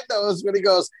favorite line though is when he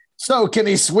goes, so can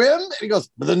he swim? And he goes,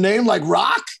 with a name like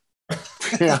Rock?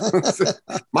 Yeah.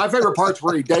 My favorite part's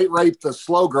where he date raped the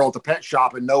slow girl at the pet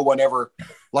shop and no one ever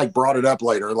brought it up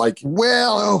later. Like,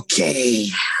 well, okay.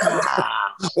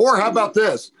 Or how about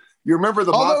this? You remember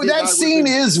the although that scene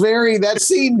is that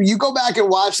scene, you go back and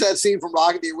watch that scene from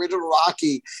Rocky, the original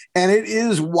Rocky, and it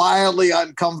is wildly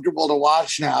uncomfortable to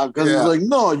watch now because it's like,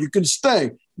 no, you can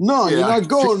stay. No, you're not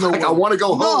going nowhere. Like, I want to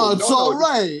go home. No, it's all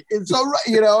right. It's all right.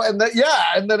 You know, and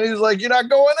then he's like, you're not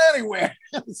going anywhere.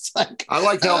 It's like I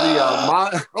like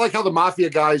how the mafia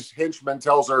guy's henchman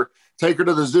tells her, take her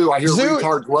to the zoo. I hear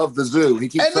retards love the zoo. He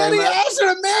keeps saying that. Asks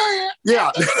her to marry her. Yeah.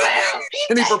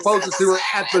 And he proposes to her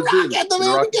at the zoo. At the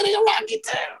very beginning of Rocky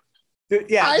II.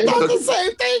 Yeah, I thought the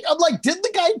same thing. I'm like, didn't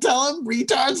the guy tell him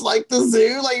retards like the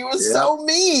zoo? Like, he was so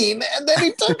mean. And then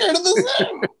he took her to the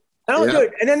zoo. I don't do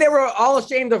it. And then they were all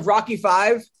ashamed of Rocky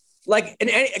 5. Like,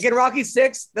 again, Rocky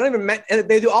 6, they don't even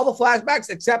they do all the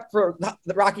flashbacks except for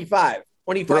the Rocky 5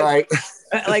 when he fights.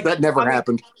 Right. Like that never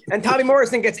happened. And Tommy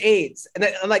Morrison gets AIDS, and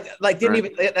then, didn't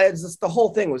even. It's just, the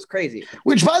whole thing was crazy.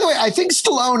 Which, by the way, I think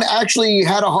Stallone actually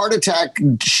had a heart attack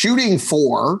shooting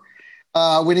for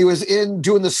when he was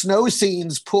doing the snow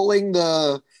scenes, pulling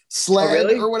the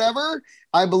sled or whatever.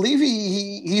 I believe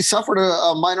he suffered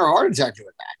a minor heart attack doing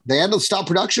that. They had to stop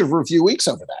production for a few weeks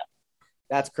over that.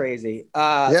 That's crazy.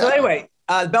 So anyway,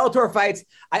 Bellator fights.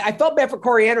 I felt bad for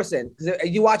Corey Anderson.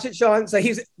 You watch it, Sean? So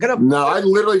he's gonna. No, I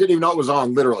literally didn't even know it was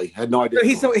on. Literally, had no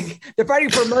idea. So they're fighting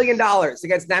for $1 million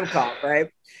against Nemkov, right?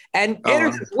 And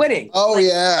Anderson's winning. Oh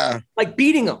yeah, like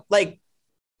beating him, like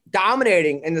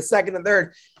dominating in the second and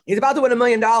third. He's about to win $1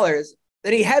 million.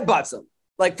 Then he headbutts him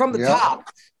like from the top.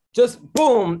 Just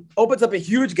boom, opens up a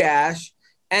huge gash,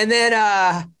 and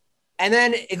then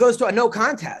it goes to a no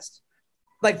contest.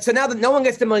 Like, so now that no one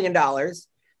gets the $1 million,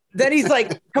 then he's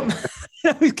like,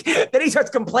 then he starts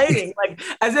complaining, like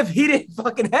as if he didn't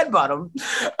fucking headbutt him.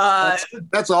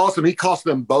 That's awesome. He cost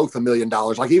them both $1 million.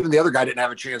 Like even the other guy didn't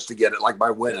have a chance to get it, like by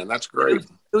winning. That's great.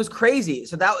 It was crazy.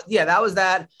 So that was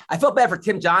that. I felt bad for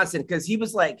Tim Johnson because he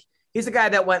was like, he's the guy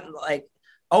that went like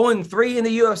 0-3 in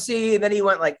the UFC, and then he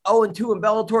went like 0-2 in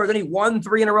Bellator. Then he won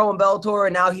 3 in a row in Bellator,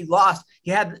 and now he lost.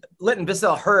 He had Linton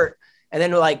Bissell hurt, and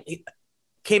then like he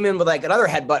came in with like another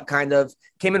headbutt, kind of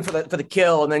came in for the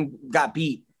kill, and then got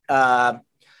beat. And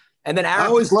then Aaron, I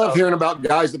always love hearing about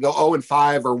guys that go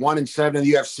 0-5 or 1-7 in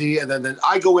the UFC, and then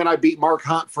I go in, I beat Mark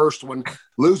Hunt first one,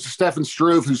 lose to Stefan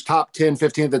Struve, who's top 10,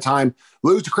 15 at the time,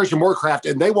 lose to Christian Moorcraft,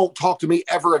 and they won't talk to me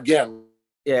ever again.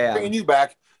 Yeah, bringing you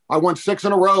back. I won 6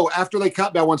 in a row. After they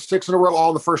cut me, I won 6 in a row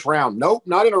all in the first round. Nope,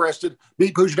 not interested.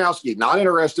 Beat Pujanowski, not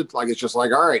interested. Like, it's just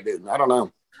like, all right, dude, I don't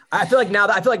know. I feel like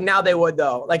now they would,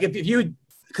 though. Like if you,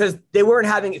 because they weren't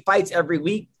having fights every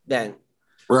week then.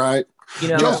 Right. You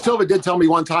know, Joe Silva did tell me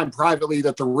one time privately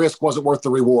that the risk wasn't worth the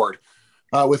reward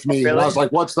with me. Really? And I was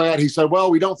like, what's that? He said, well,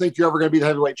 we don't think you're ever going to be the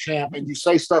heavyweight champ. And you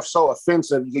say stuff so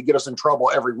offensive, you could get us in trouble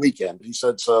every weekend. He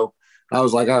said so. I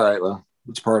was like, all right, well,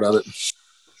 it's part of it.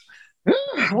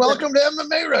 Welcome to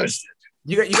MMA Roasted.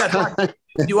 You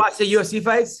watch the UFC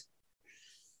fights?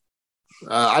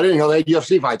 I didn't know they had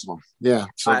UFC fights on. Yeah.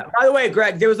 So. By the way,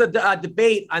 Greg, there was a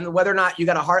debate on whether or not you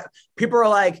got a heart. People are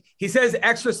like, he says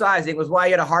exercising was why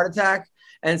he had a heart attack.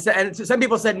 And some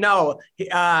people said no,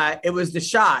 it was the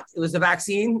shot. It was the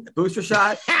vaccine, the booster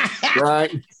shot.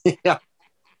 Right. Yeah.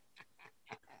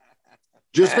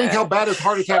 Just think how bad his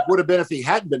heart attack would have been if he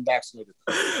hadn't been vaccinated.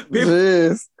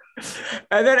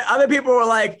 And then other people were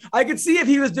like, I could see if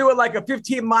he was doing like a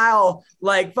 15-mile,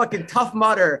 like fucking Tough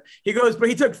Mudder. He goes, but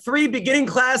he took 3 beginning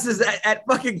classes at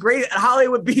fucking great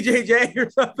Hollywood BJJ or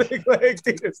something. Like,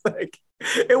 dude, it's like,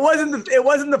 it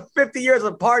wasn't the 50 years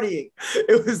of partying.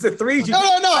 It was the 3. No.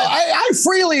 I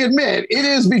freely admit it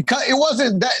is because it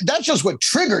wasn't that. That's just what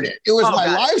triggered it. It was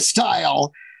my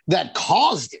lifestyle that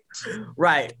caused it.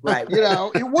 Right. You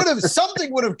know,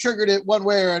 something would have triggered it one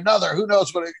way or another. Who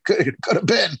knows what it could have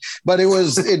been, but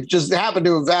it just happened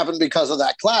to have happened because of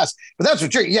that class. But that's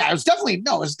what triggered. Yeah, it's definitely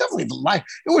the life.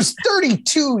 It was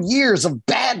 32 years of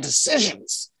bad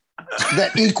decisions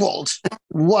that equaled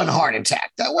one heart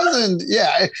attack. That wasn't,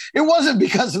 it wasn't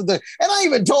because of and I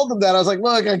even told them that. I was like,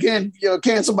 look, I can't,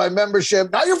 cancel my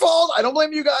membership. Not your fault. I don't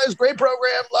blame you guys. Great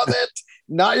program. Love it.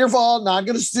 Not your fault. Not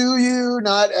going to sue you.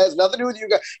 Has nothing to do with you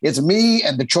guys. It's me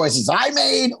and the choices I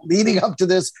made leading up to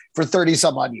this for 30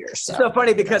 some odd years. So. It's so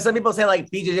funny because some people say like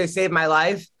BJJ saved my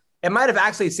life. It might have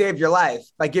actually saved your life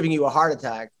by giving you a heart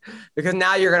attack because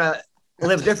now you're going to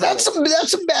live differently.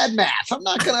 That's some bad math. I'm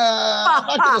not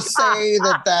gonna say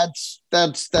that's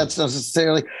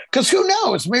necessarily, because who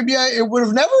knows? Maybe it would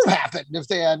have never happened if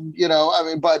they had,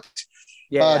 but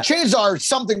chances are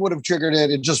something would have triggered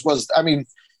it. It just was. There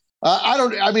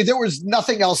was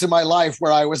nothing else in my life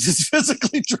where I was as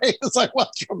physically trained as I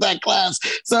was from that class.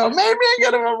 So maybe I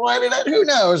could have avoided it. Who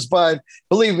knows? But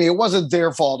believe me, it wasn't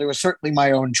their fault. It was certainly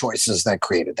my own choices that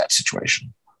created that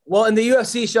situation. Well, in the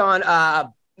UFC, Sean,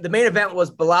 the main event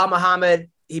was Bilal Muhammad.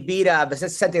 He beat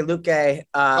Vicente Luque.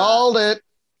 Called it.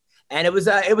 And it was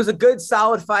a good,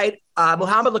 solid fight.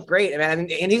 Muhammad looked great, man.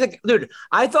 And he's like, dude,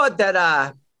 I thought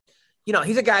that,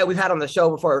 he's a guy we've had on the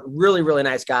show before. Really, really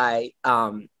nice guy.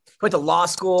 Went to law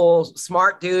school,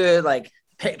 smart dude, like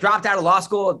dropped out of law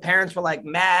school. Parents were like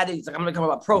mad. He's like, I'm going to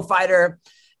become a pro fighter.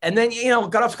 And then,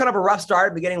 got off kind of a rough start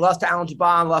at the beginning, lost to Alan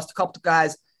Jabon, lost a couple of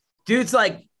guys. Dude's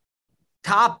like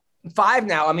top 5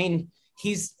 now. I mean,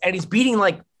 he's beating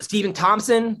like Stephen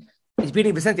Thompson. He's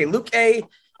beating Vicente Luque.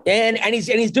 And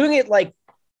he's doing it like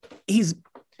he's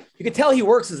you could tell he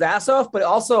works his ass off, but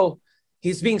also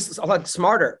he's being a lot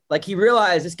smarter. Like he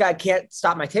realized this guy can't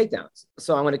stop my takedowns.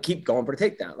 So I'm going to keep going for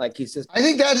the takedown. Like he's just, I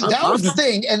think that was the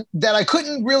thing. And that I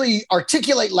couldn't really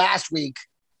articulate last week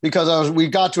because we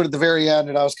got to it at the very end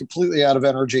and I was completely out of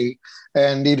energy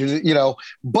and needed,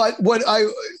 but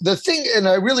the thing, and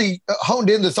I really honed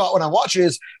in the thought when I watched it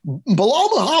is Bilal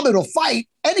Muhammad will fight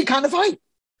any kind of fight.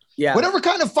 Yeah. Whatever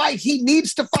kind of fight he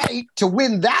needs to fight to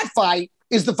win that fight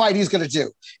is the fight he's going to do.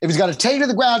 If he's got to take to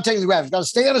the ground, take to the ground. If he's got to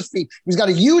stay on his feet. If he's got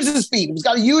to use his feet. If he's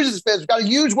got to use his fist. If he's got to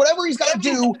use whatever he's got to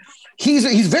do.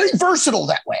 He's very versatile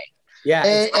that way.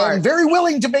 Yeah, and very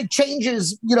willing to make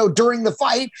changes, during the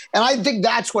fight. And I think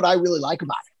that's what I really like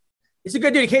about it. He's a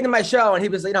good dude. He came to my show and he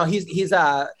was, he's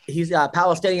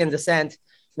Palestinian descent,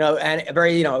 and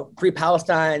very,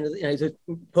 pre-Palestine, he's a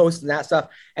post and that stuff.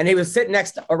 And he was sitting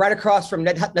right across from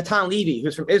Natan Levy,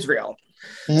 who's from Israel.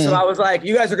 Mm-hmm. So I was like,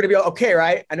 you guys are going to be okay,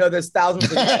 right? I know there's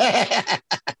thousands of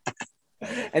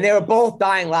and they were both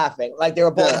dying laughing. Like they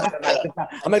were both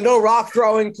I'm like, no rock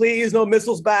throwing, please, no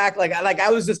missiles back.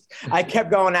 I kept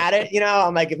going at it,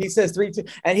 I'm like, if he says 3-2,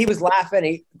 and he was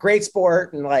laughing, great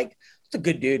sport, and like, it's a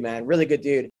good dude, man, really good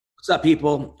dude. What's up,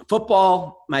 people?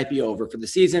 Football might be over for the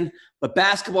season, but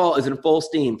basketball is in full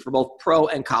steam for both pro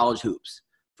and college hoops.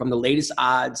 From the latest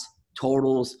odds,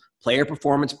 totals, player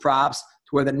performance props,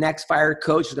 to where the next fired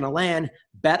coach is going to land,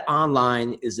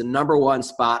 BetOnline is the #1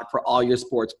 spot for all your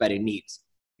sports betting needs.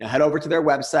 Now head over to their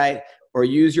website or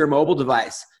use your mobile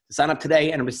device to sign up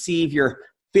today and receive your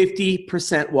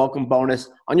 50% welcome bonus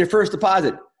on your first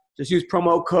deposit. Just use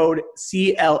promo code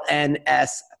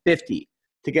CLNS50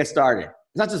 to get started.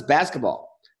 It's not just basketball.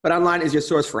 BetOnline is your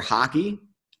source for hockey,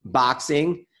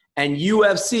 boxing, and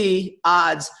UFC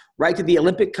odds, right to the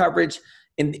Olympic coverage.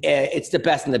 And it's the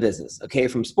best in the business, okay?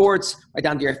 From sports right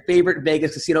down to your favorite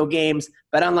Vegas casino games,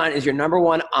 BetOnline is your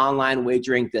 #1 online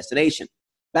wagering destination.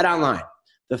 BetOnline,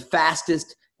 the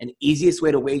fastest and easiest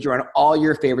way to wager on all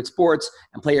your favorite sports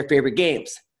and play your favorite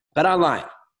games. BetOnline,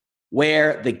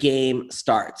 where the game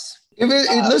starts.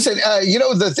 Listen,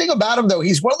 the thing about him, though,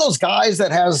 he's one of those guys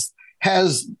that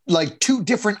has like two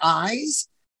different eyes.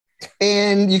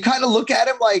 And you kind of look at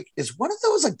him like, is one of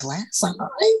those a glass eye?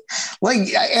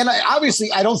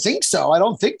 I don't think so. I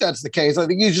don't think that's the case. I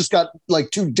think he's just got like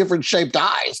two different shaped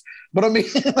eyes. But I mean,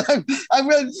 I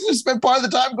really just spent part of the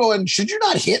time going, should you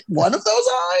not hit one of those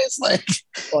eyes?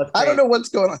 I don't know what's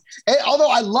going on. And,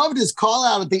 although I loved his call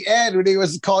out at the end when he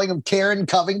was calling him Karen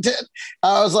Covington.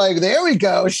 I was like, there we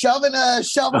go, shoving a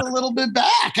little bit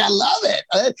back. I love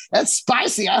it. That's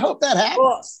spicy. I hope that happens.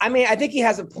 Well, I mean, I think he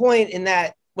has a point in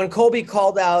that when Colby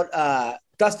called out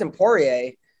Dustin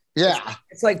Poirier,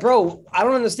 it's like, bro, I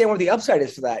don't understand what the upside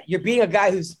is for that. You're beating a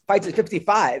guy who fights at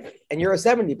 55 and you're a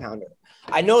 70 pounder.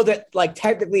 I know that like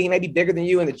technically he may be bigger than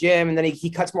you in the gym and then he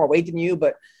cuts more weight than you,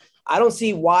 but I don't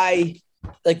see why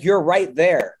like you're right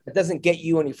there. It doesn't get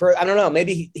you any further. I don't know.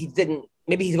 Maybe he's going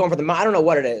for I don't know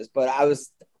what it is, but I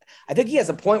think he has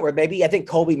a point where I think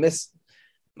Colby missed.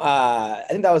 I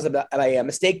think that was a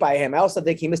mistake by him. I also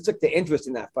think he mistook the interest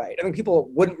in that fight. I mean, people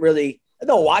wouldn't really,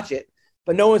 they'll watch it,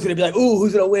 but no one's going to be like, ooh,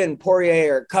 who's going to win,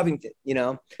 Poirier or Covington,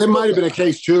 There might have been a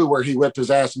case, too, where he whipped his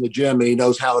ass in the gym and he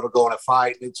knows how it'll go in a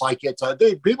fight. It's like,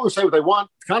 dude, people say what they want.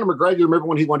 Conor McGregor, remember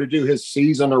when he wanted to do his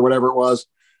season or whatever it was?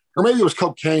 Or maybe it was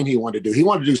cocaine he wanted to do. He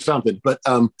wanted to do something, but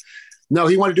no,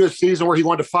 he wanted to do a season where he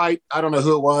wanted to fight. I don't know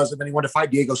who it was. And then he wanted to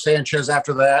fight Diego Sanchez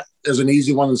after that as an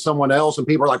easy one than someone else. And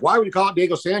people are like, why would you call it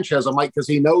Diego Sanchez? I'm like, because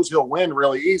he knows he'll win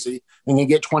really easy and he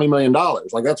get $20 million.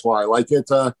 Like, that's why. Like,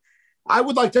 I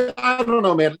would like to, I don't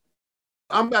know, man.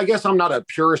 I guess I'm not a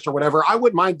purist or whatever. I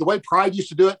wouldn't mind the way Pride used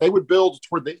to do it. They would build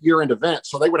toward the year-end event.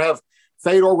 So they would have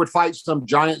Fedor would fight some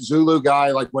giant Zulu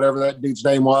guy, like whatever that dude's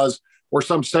name was, or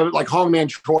some like Hongman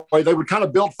Choi. They would kind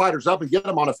of build fighters up and get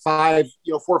them on a 4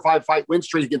 or 5 fight win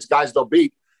streak against guys they'll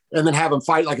beat, and then have them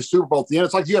fight like a Super Bowl at the end.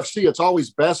 It's like UFC. It's always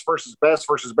best versus best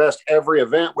versus best every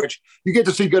event, which you get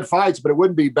to see good fights, but it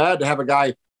wouldn't be bad to have a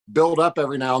guy build up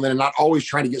every now and then and not always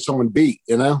trying to get someone beat,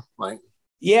 Like,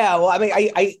 yeah, well, I mean,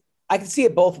 I can see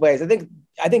it both ways. I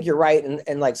think you're right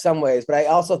in like some ways, but I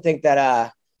also think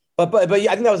that But I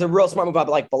think that was a real smart move by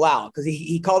like Bilal, because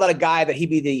he called out a guy that he'd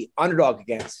be the underdog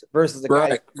against versus the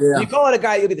guy. Yeah. You call it a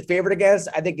guy you'll be the favorite against.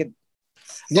 I think it.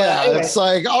 Yeah, anyway. It's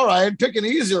like, all right, pick an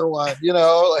easier one,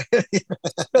 So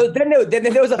then there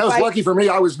was a. That was lucky for me.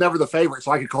 I was never the favorite,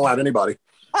 so I could call out anybody.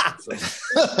 So,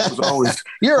 it was always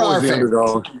you're always our the favorite.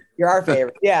 underdog. You're our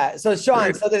favorite. Yeah. So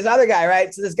Sean, so there's other guy,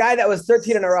 right? So this guy that was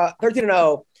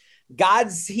 13-0,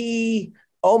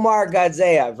 Omar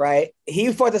Gadzaev, right?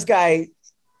 He fought this guy,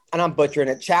 and I'm butchering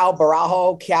it, Kyle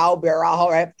Barajo,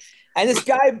 right? And this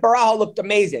guy Barajo looked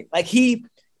amazing. Like he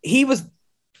this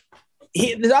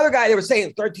other guy, they were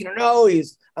saying 13-0.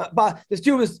 He's but this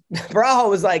dude Barajo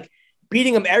was like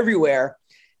beating him everywhere.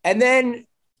 And then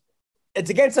it's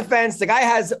against the fence. The guy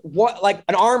has like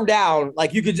an arm down,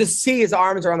 like you could just see his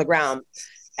arms are on the ground,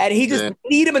 and he just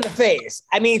kneed him in the face.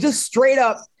 I mean, just straight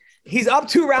up, he's up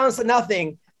 2 rounds to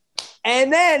nothing.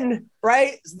 And then,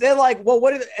 right, they're like, well,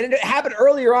 and it happened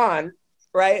earlier on,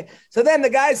 right? So then the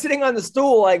guy's sitting on the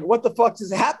stool, like, what the fuck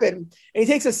just happened? And he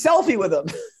takes a selfie with him.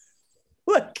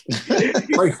 Look,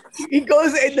 he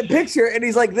goes in the picture and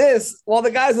he's like this while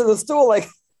the guy's on the stool, like,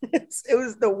 it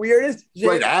was the weirdest shit.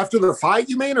 Right after the fight,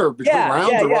 you mean, or between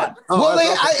rounds, or what? Oh,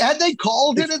 well, had they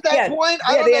called it at that point?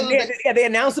 They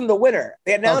announced him the winner.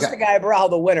 They announced the guy Barajo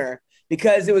the winner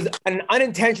because it was an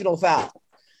unintentional foul.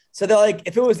 So they're like,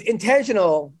 if it was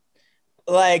intentional,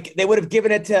 like they would have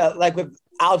given it to like with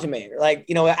Aljamain, like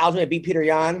Aljamain beat Peter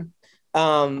Yan.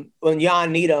 When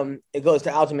Yan need him, it goes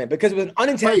to Aljamain because it was an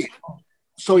unintentional. Wait.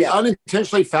 So he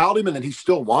unintentionally fouled him and then he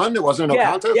still won? It wasn't a no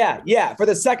contest? Yeah. For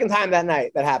the second time that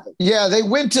night that happened. Yeah, they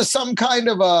went to some kind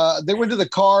of they went to the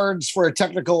cards for a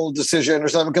technical decision or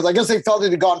something because I guess they felt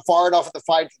it had gone far enough in the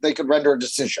fight that they could render a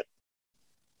decision.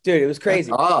 Dude, it was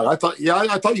crazy. I thought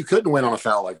you couldn't win on a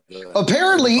foul like that.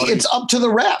 Apparently, it's up to the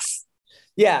ref.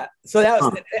 Yeah. So that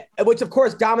was which of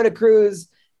course Dominic Cruz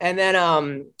and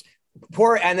then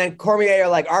Cormier are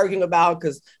like arguing about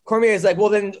because Cormier is like, well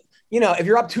then, if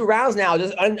you're up 2 rounds now,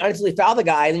 just instantly foul the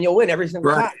guy and then you'll win every single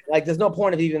time. Like there's no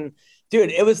point of even, dude.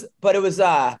 It was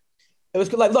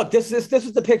like, look, this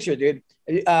was the picture, dude.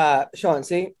 Sean,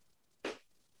 see,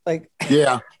 like,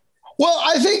 yeah. Well,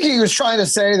 I think he was trying to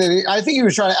say that I think he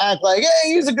was trying to act like,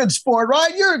 hey, he's a good sport,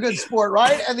 right? You're a good sport,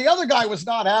 right? And the other guy was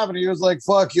not having it. He was like,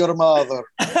 fuck your mother.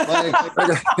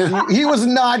 Like, he was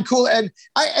not cool. And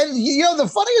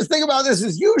the funniest thing about this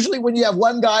is usually when you have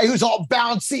one guy who's all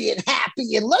bouncy and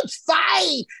happy and let's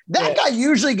fight, that guy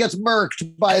usually gets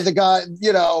murked by the guy,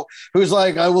 who's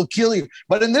like, I will kill you.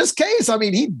 But in this case, I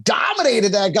mean, he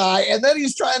dominated that guy. And then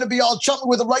he's trying to be all chummy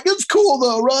with him, like, it's cool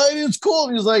though, right? It's cool.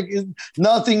 And he's like,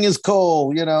 nothing is cool.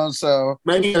 So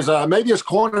maybe his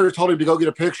corner told him to go get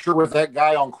a picture with that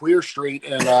guy on Queer Street,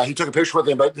 and he took a picture with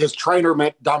him, but his trainer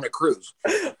meant Dominic Cruz.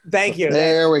 Thank you.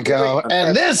 There we go.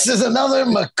 And this is another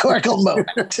McCorkle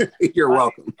moment. You're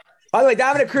welcome. By the way,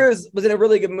 Dominic Cruz was in a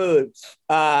really good mood.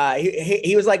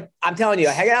 He was like, I'm telling you,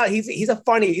 hang out. He's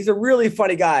a really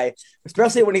funny guy,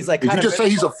 especially when he's like. Did you just say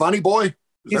he's a funny boy?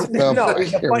 He's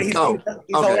hilarious.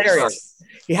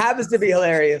 He happens to be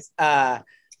hilarious.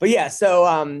 But yeah, so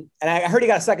and I heard he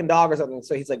got a second dog or something,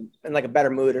 so he's like in like a better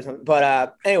mood or something.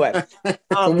 But anyway,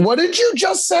 what did you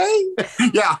just say?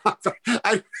 Yeah,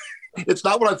 it's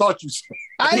not what I thought you said.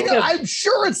 I'm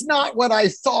sure it's not what I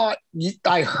thought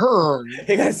I heard.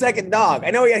 He got a second dog. I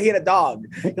know he had a dog.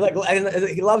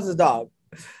 He loves his dog.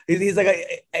 He's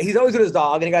always with his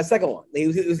dog, and he got a second one. He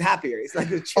was happier. He's like,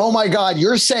 oh my God,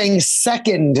 you're saying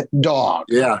second dog?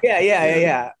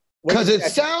 Yeah. Because it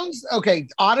sounds okay.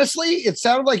 Honestly, it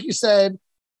sounded like you said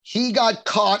he got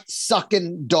caught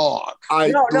sucking dog.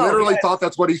 I literally thought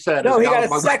that's what he said. No, he got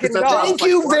a second dog. Thank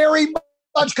you very much.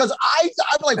 Because I'm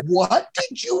like, what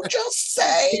did you just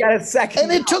say? He got a second.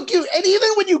 And it took you. And even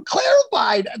when you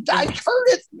clarified, I heard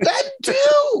it then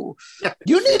too.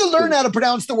 You need to learn how to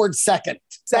pronounce the word second.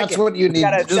 That's what you need. He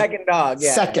got a second dog.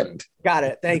 Yeah. Second. Got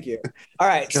it. Thank you. All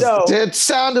right. So it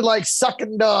sounded like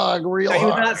sucking dog real hard. He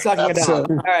was not sucking a dog.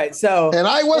 All right. So and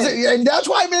I wasn't, and that's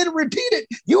why I made him repeat it.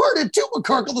 You heard it too,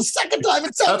 McCorkle. The second time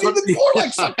it sounded even more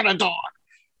like sucking a dog.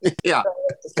 Yeah.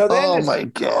 So then, oh my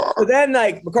God. So then,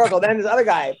 like McCorkle, then this other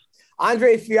guy,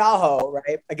 Andre Fialho,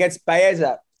 right, against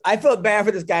Baeza. I feel bad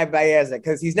for this guy Baeza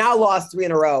because he's now lost 3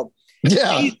 in a row.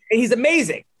 Yeah. And he's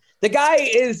amazing. The guy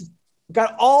is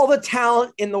got all the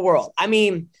talent in the world. I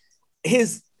mean,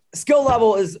 his skill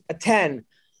level is a 10,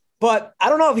 but I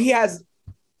don't know if he has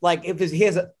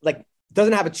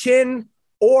doesn't have a chin,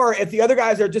 or if the other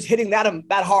guys are just hitting that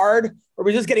hard, or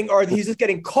he's just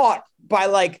getting caught by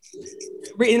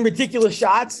in ridiculous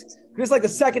shots. It's like the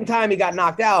second time he got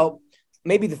knocked out,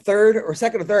 maybe the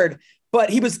second or third, but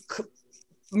he was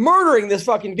murdering this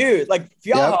fucking dude, like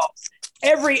Fialho.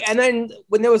 And then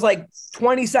when there was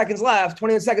 20 seconds left,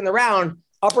 20 seconds in the round,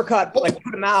 uppercut,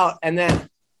 put him out. And then,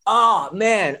 oh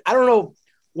man, I don't know.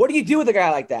 What do you do with a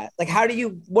guy like that?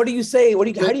 What do you say?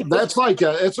 That's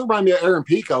it's remind me of Aaron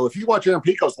Pico. If you watch Aaron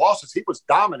Pico's losses, he was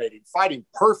dominating, fighting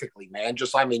perfectly, man.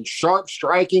 Sharp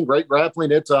striking, great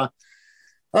grappling. I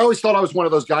always thought I was one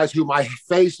of those guys who my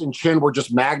face and chin were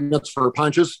just magnets for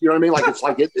punches. You know what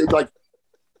I mean?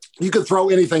 You could throw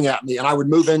anything at me and I would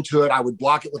move into it. I would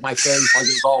block it with my face. It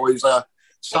was always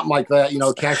something like that,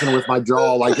 catching it with my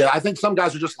jaw like that. I think some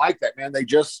guys are just like that, man. They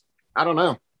just, I don't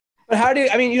know. But how do you,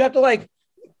 I mean, you have to like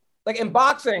in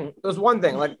boxing, there's one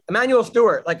thing, like Emmanuel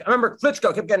Stewart, like I remember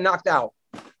Klitschko kept getting knocked out.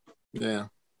 Yeah.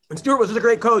 And Stewart was just a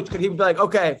great coach because he would be like,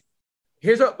 okay,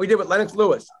 here's what we did with Lennox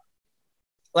Lewis.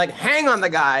 Like hang on the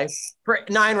guy for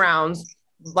 9 rounds,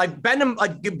 like bend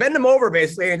him over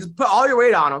basically and just put all your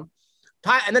weight on him.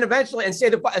 And then eventually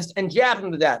and jab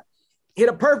him to death. He had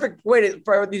a perfect way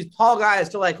for these tall guys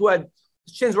to like who had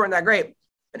shins weren't that great.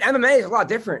 And MMA is a lot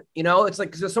different, It's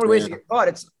like there's so many ways to get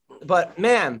caught. But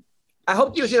man, I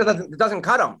hope UFC doesn't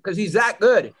cut him because he's that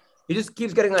good. He just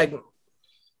keeps getting like.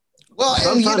 Well,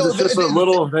 sometimes it's just a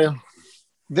little.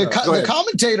 The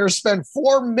commentators spent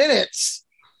 4 minutes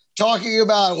talking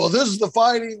about, well, this is the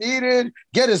fight he needed.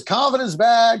 Get his confidence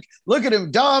back. Look at him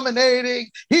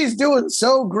dominating. He's doing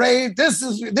so great. This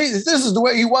is the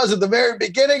way he was at the very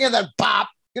beginning, and then pop.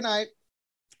 Good night.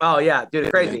 Oh yeah, dude,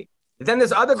 it's crazy. Then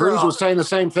this other girl. Cruz was saying the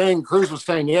same thing. Cruz was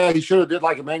saying, yeah, he should have did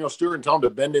like Emmanuel Stewart and tell him to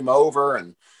bend him over.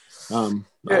 And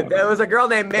dude, there was a girl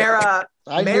named Mara.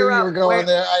 I knew you were going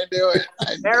there. I knew it.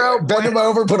 Bend him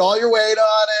over, put all your weight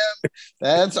on him.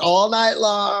 That's all night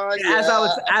long.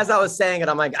 As I was saying it,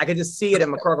 I'm like, I could just see it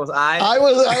in McCorkle's eyes. I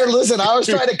was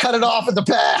trying to cut it off at the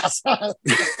pass.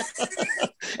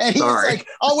 And he's like,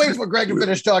 I'll wait for Greg to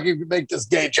finish talking to make this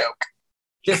gay joke.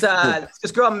 This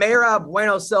girl Mayra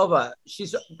Bueno Silva.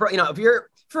 She's if you're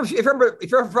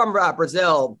from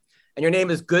Brazil and your name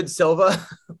is Good Silva,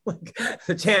 like,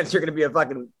 the chance you're gonna be a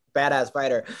fucking badass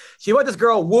fighter. She went this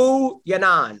girl Wu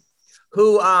Yanan,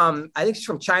 who I think she's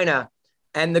from China,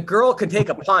 and the girl can take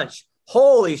a punch.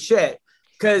 Holy shit!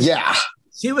 Because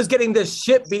she was getting this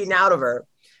shit beaten out of her,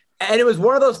 and it was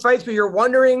one of those fights where you're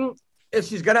wondering if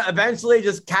she's gonna eventually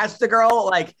just catch the girl.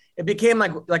 Like it became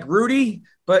like Rudy,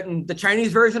 but in the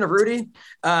Chinese version of Rudy.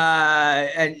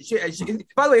 And she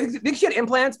by the way, I think she had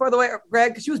implants, by the way,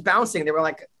 Greg, because she was bouncing. They were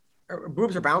like, her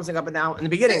boobs are bouncing up and down in the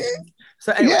beginning.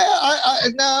 So anyway. Yeah,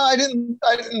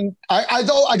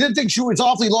 I didn't think she was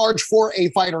awfully large for a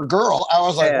fighter girl. I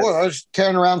was like, whoa, I was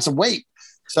carrying around some weight.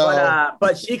 So,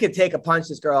 but she could take a punch,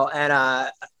 this girl, and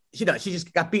she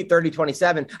just got beat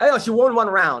 30-27. I know she won 1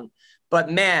 round, but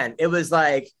man, it was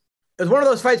one of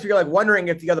those fights where you're like wondering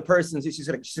if the other person she's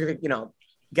gonna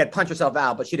get punch herself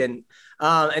out, but she didn't.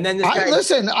 And then this guy,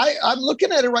 I'm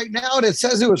looking at it right now, and it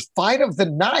says it was fight of the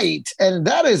night, and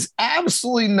that is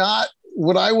absolutely not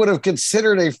what I would have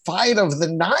considered a fight of the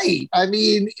night. I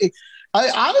mean, I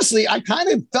honestly kind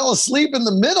of fell asleep in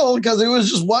the middle because it was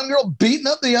just one girl beating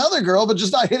up the other girl, but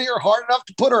just not hitting her hard enough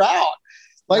to put her out.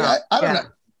 Like, I don't know.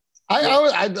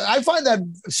 I find that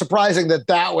surprising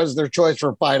that was their choice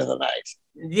for fight of the night.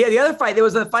 Yeah, the other fight, there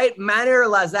was a fight, Manir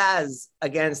Lazaz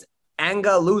against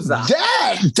Angaluza.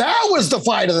 That was the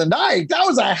fight of the night. That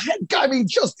was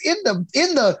just in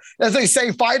the as they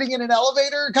say, fighting in an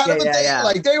elevator kind of a thing. Yeah.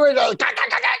 Like they were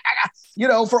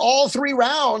for all 3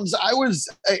 rounds. I was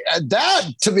that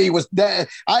to me was that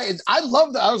I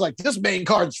loved that. I was like, this main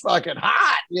card's fucking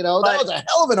hot. That was a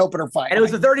hell of an opener fight. And it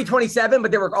was a 30-27,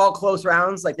 but they were all close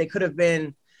rounds. Like they could have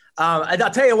been. And I'll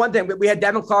tell you one thing. We had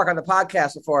Devin Clark on the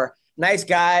podcast before. Nice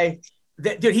guy.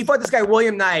 Dude, he fought this guy,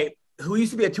 William Knight, who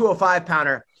used to be a 205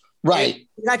 pounder. Right.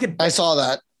 I saw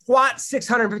that. Squat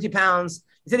 650 pounds.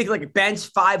 He said he could like bench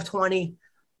 520.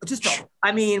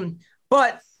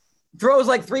 But throws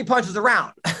like 3 punches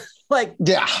around. Like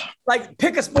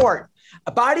pick a sport.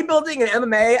 Bodybuilding and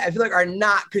MMA, I feel like are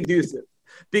not conducive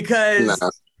because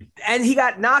and he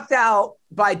got knocked out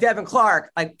by Devin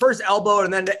Clark, like first elbowed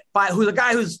and then by who's a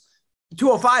guy who's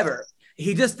 205er.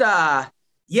 He just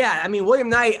William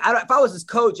Knight, if I was his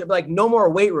coach, I'd be like, no more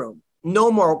weight room.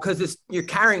 No more, because you're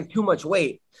carrying too much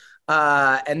weight.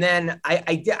 And then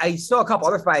I saw a couple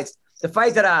other fights. The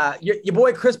fight that your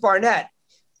boy Chris Barnett,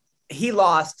 he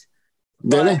lost.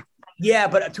 Really?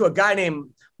 But to a guy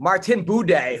named Martin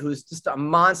Boudet, who's just a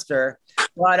monster.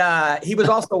 But he was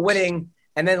also winning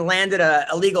and then landed a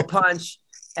illegal punch,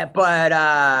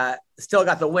 but still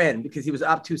got the win because he was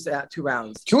up 2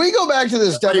 rounds. Can we go back to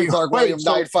this Devin Clark-William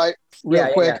Knight fight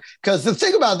real quick? Because the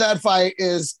thing about that fight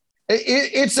is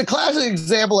it's a classic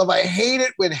example of I hate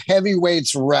it when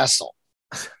heavyweights wrestle.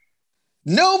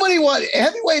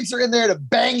 Heavyweights are in there to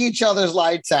bang each other's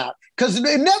lights out because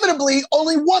inevitably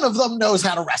only one of them knows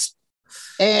how to wrestle.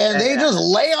 And they just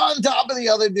lay on top of the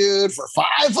other dude for 5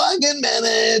 fucking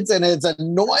minutes, and it's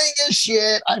annoying as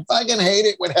shit. I fucking hate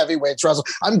it when heavyweights wrestle.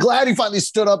 I'm glad he finally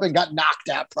stood up and got knocked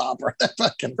out proper. So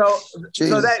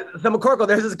McCorkle,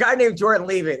 there's this guy named Jordan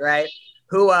Levy, right?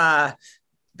 Who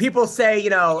people say,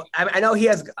 I know he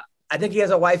has. I think he has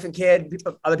a wife and kid.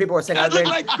 Other people are saying, I look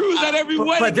like Cruz at every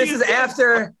wedding. But this is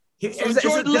after This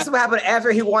is what happened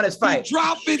after he won his fight. He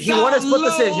dropped it He down won a split low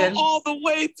decision all the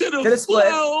way to the split,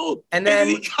 flow, and then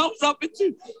he comes up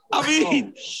into. I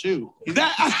mean, shoot.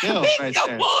 That right come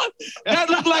there. on,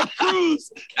 that looked like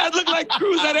Cruz. That looked like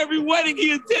Cruz at every wedding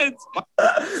he attends.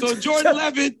 So Jordan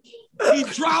Levitt, he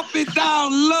dropped it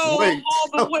down low all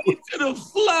the way to the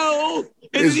flow.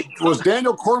 Was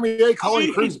Daniel Cormier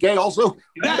calling Cruz gay also?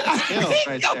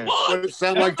 Right come there. on. What it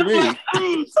sound like to me?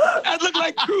 That looked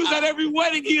like Cruz at every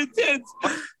wedding he attends.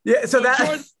 Yeah, so that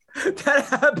Jordan, that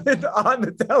happened on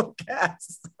the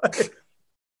telecast.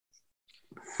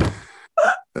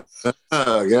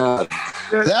 Oh God!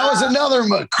 That was another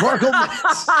McCorkle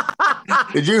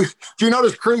miss. Did you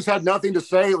notice Cruz had nothing to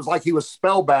say? It was like he was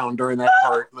spellbound during that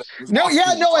part. No,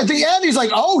 yeah, no. At the end, he's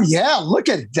like, "Oh yeah, look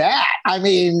at that." I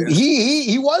mean,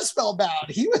 he was spellbound.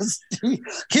 He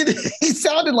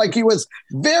sounded like he was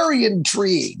very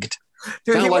intrigued.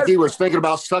 Dude, Sounded like he was thinking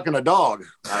about sucking a dog.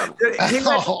 Oh,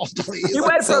 please! He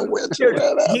went from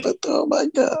oh my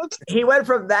God! He went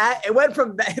from that. It went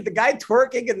from the guy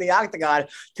twerking in the octagon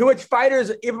to which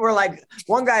fighters even were like.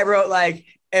 One guy wrote like,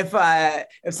 "If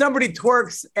somebody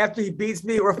twerks after he beats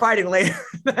me, we're fighting later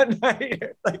that night."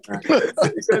 Like, because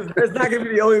it's not going to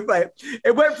be the only fight.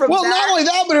 It went from not only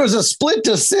that, but it was a split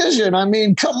decision. I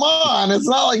mean, come on! It's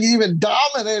not like he even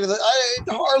dominated.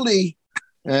 Hardly.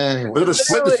 Was it a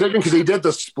split decision because he did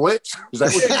the splits? Is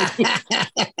that what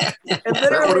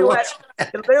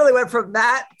it literally went from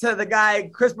that to the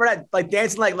guy Chris Burnett like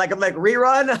dancing like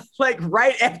rerun like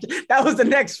right after that was the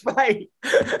next fight,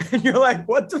 and you're like,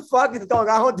 what the fuck is going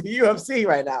on with the UFC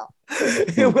right now?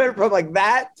 It went from like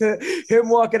that to him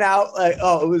walking out like,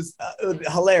 it was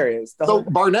hilarious. So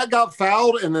Barnett got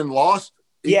fouled and then lost.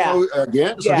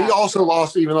 Again. So he also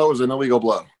lost even though it was an illegal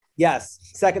blow. Yes,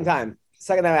 second time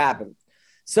it happened.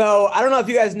 So I don't know if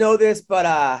you guys know this,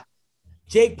 but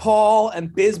Jake Paul and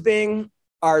Bisping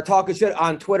are talking shit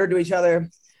on Twitter to each other.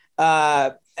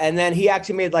 And then he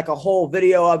actually made like a whole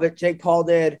video of it. Jake Paul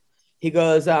did. He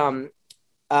goes, so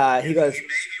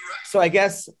I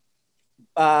guess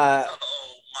Oscar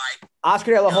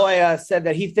De La Hoya said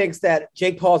that he thinks that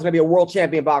Jake Paul is going to be a world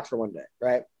champion boxer one day,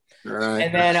 right? Right.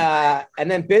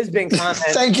 And then Bisping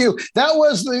comments. Thank you. That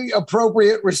was the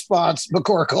appropriate response,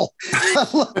 McCorkle.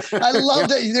 I love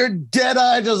that they're dead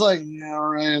eyed, just like, yeah,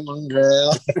 right.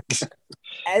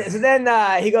 And so then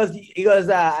he goes.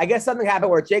 I guess something happened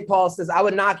where Jake Paul says, "I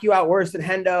would knock you out worse than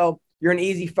Hendo. You're an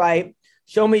easy fight.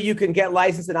 Show me you can get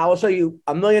licensed, and I will show you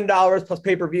 $1 million plus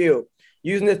pay-per-view."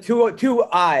 Using the two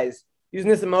eyes, using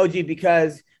this emoji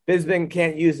because Bisping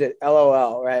can't use it.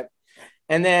 LOL. Right.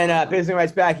 And then Bisping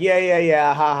writes back,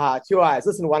 yeah, ha, 2 eyes.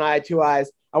 Listen, 1 eye, 2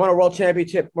 eyes. I want a world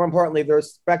championship. More importantly, the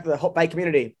respect of the whole fight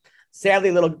community.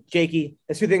 Sadly, little Jakey,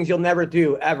 there's 2 things you'll never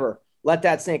do, ever. Let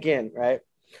that sink in, right?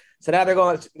 So now they're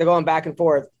going back and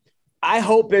forth. I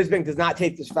hope Bisping does not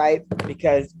take this fight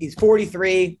because he's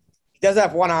 43. He does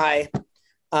have 1 eye.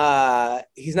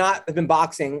 He's not been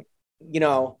boxing, It's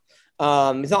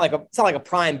not like a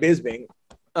prime Bisping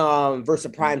versus a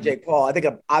prime Jake Paul. I think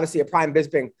obviously a prime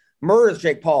Bisping murders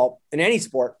Jake Paul in any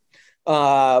sport.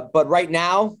 But right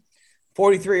now,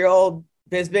 43-year-old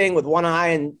Bisping with 1 eye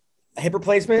and a hip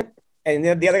replacement, and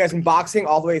the other guy's in boxing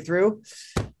all the way through.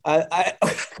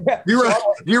 You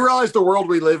realize the world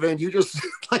we live in? You just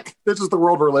like this is the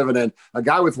world we're living in. A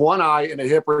guy with 1 eye and a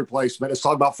hip replacement is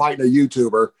talking about fighting a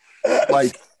YouTuber.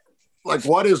 Like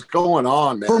what is going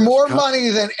on, man? For more money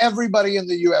than everybody in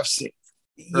the UFC.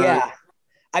 Yeah. Right?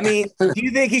 I mean, do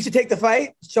you think he should take the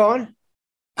fight, Sean?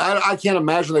 I can't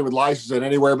imagine they would license it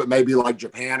anywhere, but maybe like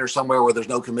Japan or somewhere where there's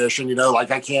no commission.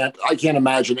 Like I can't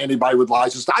imagine anybody would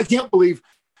license.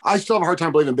 I still have a hard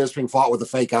time believing Bisping fought with a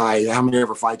fake eye. How many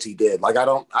ever fights he did? Like I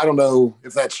don't know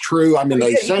if that's true. I mean,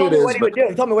 they say it is. He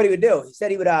told me what he would do. He said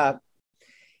he would have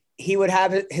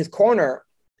his corner,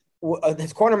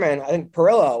 his cornerman. I think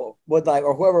Perillo would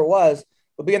or whoever it was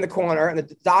would be in the corner, and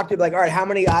the doctor would be like, "All right, how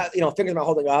many fingers am I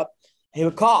holding up?" And he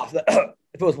would cough if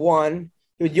it was 1.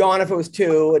 He would yawn if it was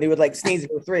 2, and he would sneeze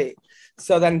if it was 3.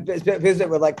 So then Bisping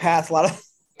would pass a lot of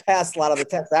the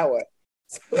tests that way.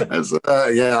 That's,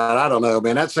 I don't know,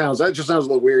 man. That just sounds a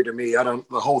little weird to me. The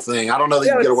whole thing. I don't know that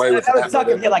you can get away with that. Would suck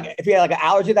if he had an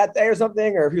allergy that day or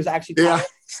something, or if he was actually tired.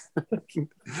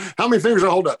 How many fingers I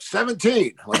hold up? 17.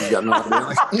 You got no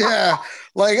idea.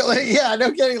 Yeah,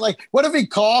 no kidding. What if he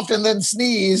coughed and then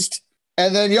sneezed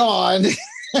and then yawned?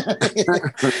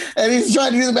 And he's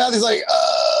trying to do the math. He's like,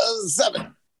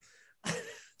 7.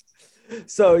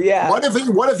 So yeah. What if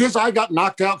his eye got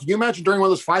knocked out? Can you imagine during one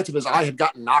of those fights if his eye had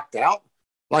gotten knocked out?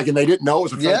 And they didn't know it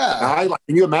was a fake eye?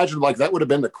 Can you imagine that would have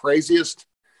been the craziest?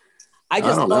 I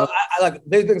just don't know. I like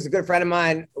Big Bing's a good friend of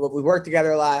mine. We worked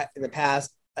together a lot in the past.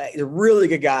 He's a really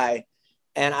good guy,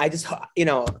 and I just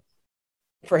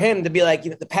for him to be like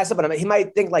to pass up on him, he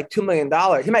might think like $2 million.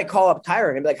 He might call up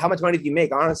Tyron and be like, "How much money do you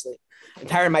make?" Honestly, and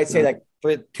Tyron might say like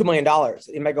for $2 million.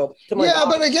 He might go $2 million. Yeah,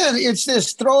 but again, it's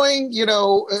this throwing,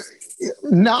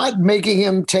 not making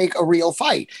him take a real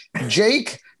fight.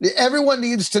 Jake, everyone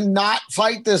needs to not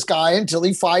fight this guy until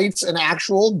he fights an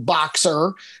actual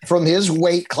boxer from his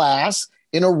weight class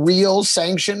in a real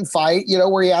sanctioned fight,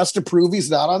 where he has to prove he's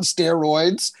not on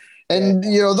steroids. And,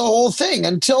 the whole thing.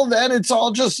 Until then, it's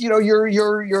all just,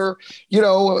 you're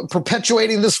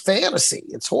perpetuating this fantasy.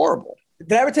 It's horrible.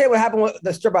 Did I ever tell you what happened with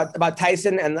the story about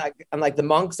Tyson and the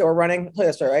monks that were running? Tell you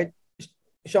that story, right,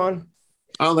 Sean?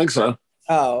 I don't think so.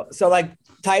 Oh, so like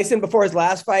Tyson before his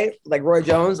last fight, like Roy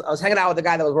Jones, I was hanging out with the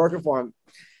guy that was working for him,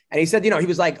 and he said, he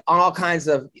was like on all kinds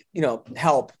of,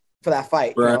 help for that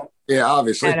fight. Right. Yeah,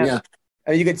 obviously. And,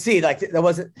 and you could see like there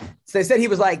wasn't. So they said he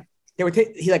was like he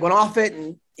like went off it,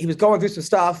 and he was going through some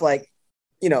stuff like,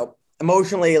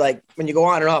 emotionally, like when you go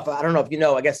on and off. I don't know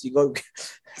if I guess you go.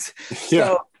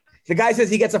 So the guy says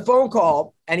he gets a phone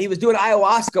call, and he was doing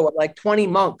ayahuasca with like 20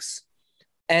 monks,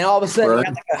 and all of a sudden he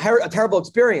had like a terrible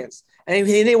experience. And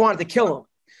they wanted to kill him.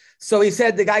 So he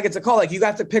said, the guy gets a call, like, you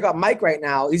have to pick up Mike right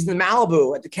now. He's in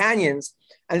Malibu at the canyons,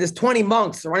 and there's 20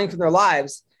 monks running for their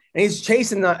lives. And he's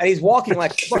chasing them, and he's walking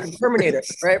like a fucking Terminator,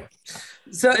 right?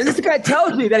 So and this guy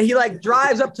tells me that he like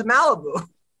drives up to Malibu,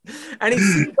 and he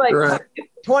sees like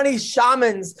 20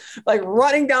 shamans like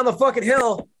running down the fucking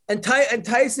hill. And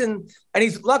Tyson, and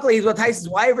he's with Tyson's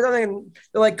wife or something, and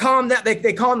they're like, calm down.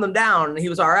 They calmed them down, and he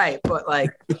was all right. But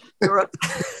like,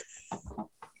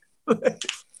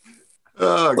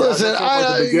 Listen,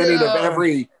 the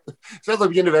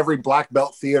beginning of every black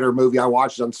belt theater movie I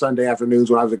watched on Sunday afternoons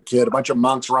when I was a kid. A bunch of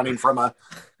monks running from a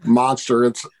monster.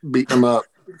 It's beating them up.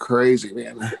 Crazy,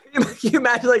 man. Can you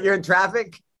imagine like you're in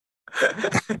traffic?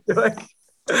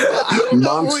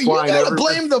 Monks you gotta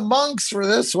blame the monks for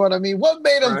this one. I mean, what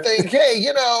made them think, hey,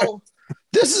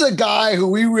 this is a guy who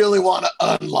we really want to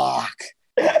unlock?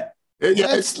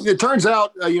 It turns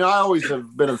out, I always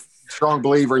have been a strong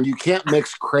believer, and you can't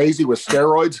mix crazy with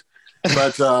steroids,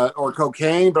 or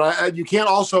cocaine, but you can't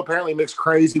also apparently mix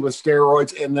crazy with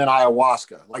steroids and then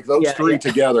ayahuasca. Like those three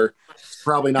together,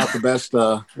 probably not the best.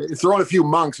 Throw in a few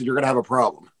monks, and you're going to have a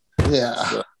problem. Yeah.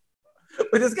 So.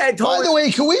 But this guy told By the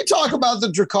way, can we talk about the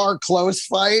Drakkar Close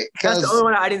fight? That's the only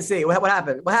one I didn't see. What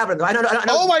happened? What happened? I know.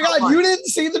 Oh my God, you didn't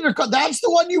see the Drakkar? That's the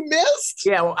one you missed?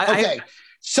 Yeah. Well, okay.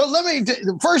 So let me,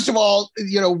 first of all,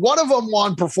 one of them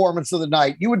won Performance of the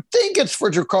Night. You would think it's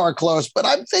for Drakkar Close, but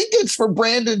I think it's for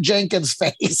Brandon Jenkins'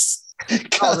 face.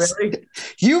 Oh, really?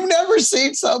 You've never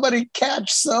seen somebody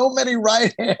catch so many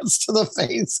right hands to the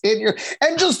face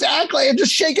and just act like and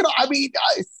just shake it off. I mean,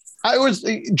 I was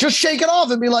just shake it off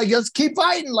and be like, let's keep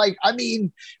fighting. Like, I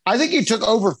mean, I think he took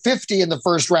over 50 in the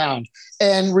first round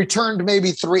and returned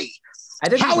maybe 3.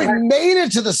 How he made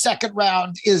it to the second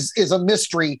round is a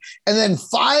mystery. And then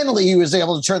finally he was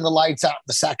able to turn the lights out in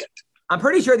the second. I'm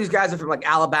pretty sure these guys are from like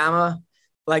Alabama.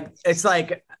 Like, it's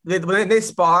like when they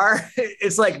spar,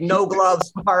 it's like no glove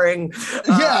sparring.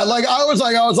 Yeah. Like I was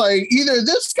like, either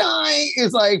this guy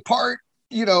is like part,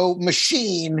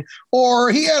 machine,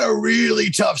 or he had a really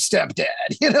tough stepdad.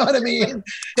 You know what I mean?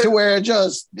 To where it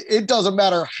doesn't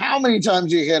matter how many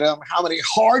times you hit him, how many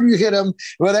hard you hit him,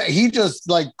 but he just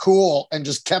like cool and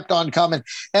just kept on coming.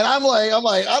 And I'm like,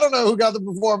 I don't know who got the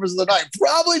Performance of the Night.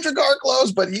 Probably Drakkar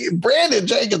Close, but Brandon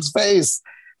Jenkins' face.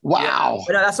 Wow. Yeah,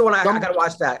 but that's the one I got to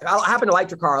watch that. I happen to like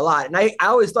Drakkar a lot. And I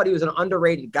always thought he was an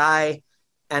underrated guy.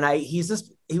 And he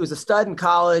was a stud in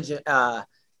college.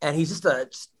 And he's just a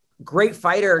great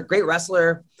fighter, great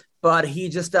wrestler, but he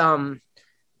just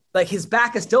like his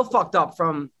back is still fucked up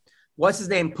from what's his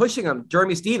name pushing him,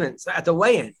 Jeremy Stevens at the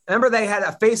weigh-in. Remember they had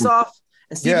a face-off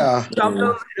and Stevens jumped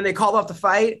him and they called off the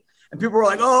fight and people were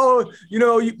like, oh,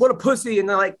 what a pussy. And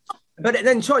they're like, but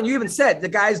then Sean, you even said the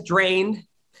guy's drained.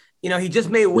 He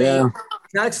just made weight. Yeah.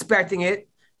 He's not expecting it.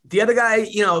 The other guy,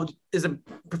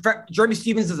 Jeremy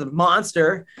Stevens is a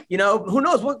monster. Who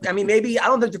knows what? I mean, maybe I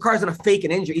don't think Jakkar's gonna fake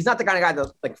an injury. He's not the kind of guy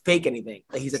to like fake anything.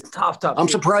 Like he's a tough. I'm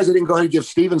surprised they didn't go ahead and give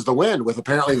Stevens the win with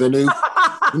apparently the new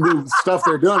stuff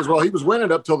they're doing as well. He was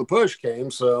winning up till the push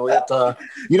came. So they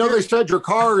said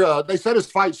Drakkar. They said his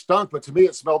fight stunk, but to me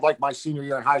it smelled like my senior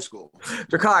year in high school.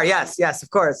 Drakkar, yes, of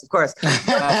course.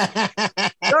 I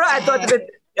thought that.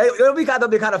 It'll be kind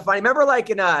of funny. Remember, like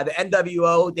in the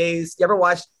NWO days, you ever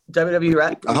watch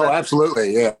WWE? Oh,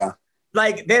 absolutely, yeah.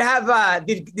 Like they'd have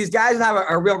these guys would have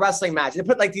a real wrestling match. They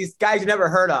put like these guys you never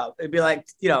heard of. It'd be like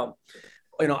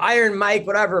Iron Mike,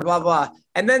 whatever, blah blah.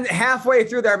 And then halfway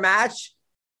through their match,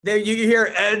 you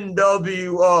hear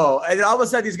NWO. And then all of a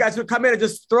sudden, these guys would come in and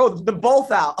just throw them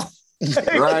both out.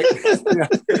 Right.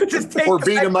 Just take or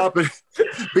beat him up and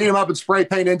spray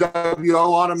paint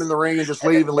NWO on him in the ring and just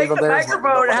leave them there.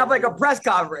 Microphone and have like a press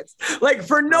conference, like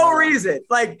for no reason.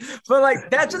 But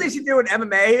that's what they should do in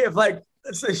MMA. If like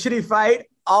it's a shitty fight,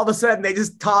 all of a sudden they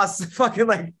just toss fucking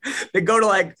like they go to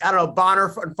like, I don't know,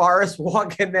 Bonner and Forrest,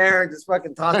 walk in there and just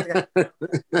fucking toss it.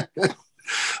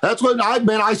 That's what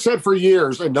I said for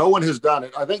years, and no one has done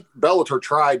it. I think Bellator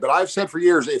tried, but I've said for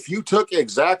years, if you took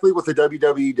exactly what the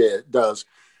WWE does,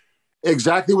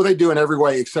 exactly what they do in every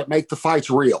way, except make the fights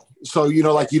real. So, you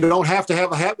don't have to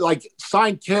have like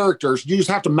signed characters. You just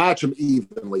have to match them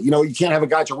evenly. You can't have a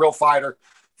guy that's a real fighter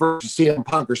for CM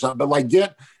Punk or something, but like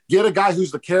get a guy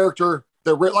who's the character.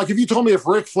 Like if you told me if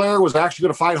Ric Flair was actually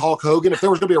going to fight Hulk Hogan, if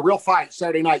there was going to be a real fight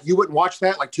Saturday night, you wouldn't watch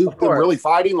that? Like two of them really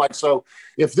fighting? Like, so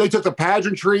if they took the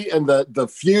pageantry and the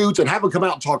feuds and have them come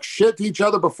out and talk shit to each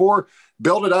other before,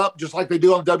 build it up just like they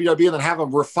do on WWE, and then have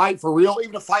them fight for real,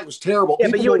 even if the fight was terrible. Yeah,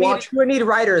 but you would need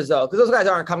writers though, because those guys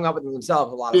aren't coming up with them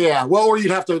themselves a lot of Yeah, well, or you'd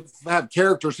have to have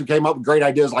characters who came up with great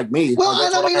ideas like me. Well,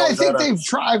 I think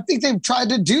they've tried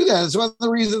to do that. It's one of the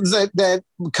reasons that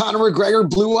Conor McGregor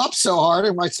blew up so hard,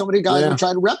 and why so many guys have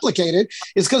tried to replicate it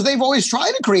is because they've always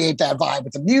tried to create that vibe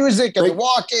with the music and the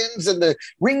walk-ins and the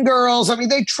ring girls. I mean,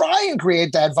 they try and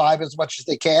create that vibe as much as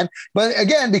they can, but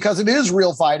again, because it is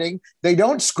real fighting, they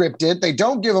don't script it. They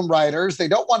don't give them writers. They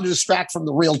don't want to distract from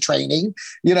the real training,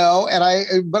 but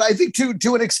I think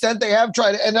to an extent they have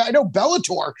tried, and I know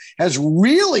Bellator has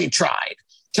really tried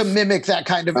to mimic that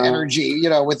kind of energy,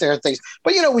 with their things.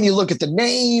 But, when you look at the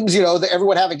names,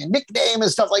 everyone having a nickname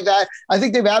and stuff like that, I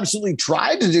think they've absolutely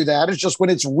tried to do that. It's just when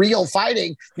it's real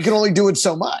fighting, you can only do it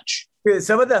so much.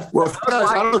 Some of the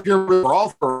I don't know if you remember All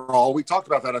for All. We talked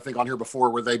about that, I think, on here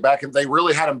before, where they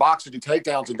really had them box to do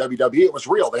takedowns in WWE. It was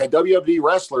real. They had WWE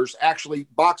wrestlers actually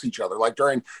box each other. Like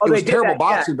it was terrible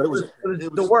boxing, but it was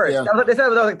the worst. Yeah. They said it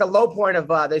was like the low point of.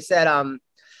 They said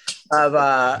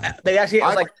they actually it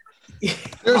was like.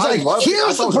 There's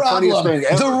here's the problem.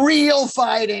 The real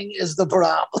fighting is the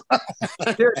problem.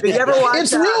 Did you ever watch?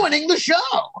 It's ruining the show.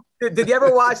 Did you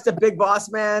ever watch the Big Boss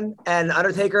Man and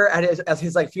Undertaker at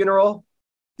his like funeral?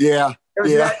 Yeah.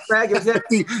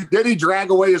 Did he drag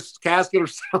away his casket or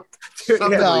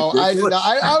something? No,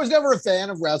 I was never a fan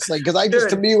of wrestling because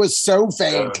to me it was so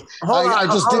fake. Hold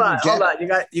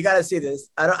on. You got to see this.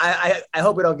 I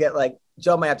hope we don't get like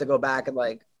Joe might have to go back and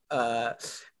like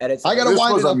edit. I got to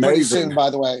wind it up pretty soon. By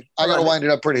the way, I got to wind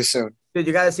it up pretty soon. Dude,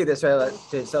 you got to see this, right?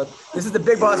 So this is the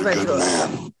Big Boss Man funeral.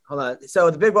 Hold on. So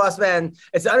the Big Boss Man,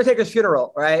 it's the Undertaker's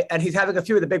funeral, right? And he's having a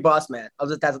feud with the Big Boss Man. I'll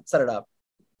just set it up.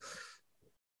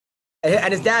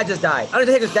 And his dad just died.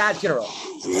 Undertaker's dad's funeral.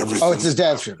 Oh, it's his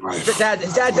dad's funeral. His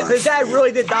dad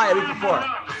really did die a week before.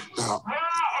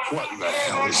 What in the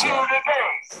hell is that?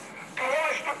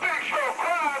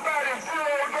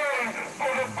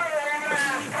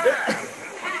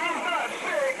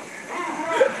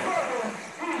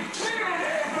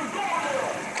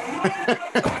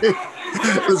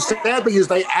 The sad thing is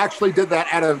they actually did that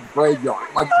at a graveyard.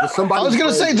 Like somebody. I was going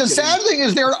to say the sad thing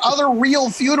is there are other real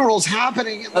funerals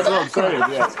happening in the background.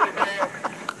 What I'm saying, yes.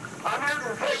 I'm here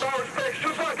to pay my respects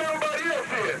just like everybody else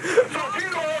is. So if you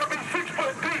don't want to be 6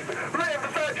 foot deep, laying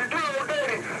beside your dear old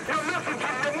daddy, you listen to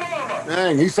your mama.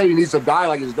 Dang, he said he needs to die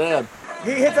like his dad.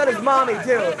 He hits on his mommy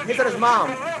too. He hits on his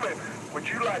mom. Would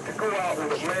you like to go out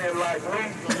with a man like me?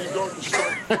 You don't.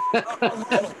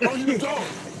 No, you don't.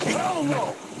 Hell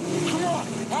no. Come on.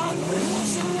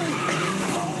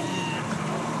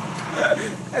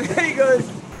 And then he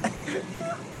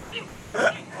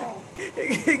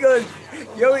goes,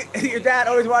 your dad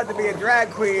always wanted to be a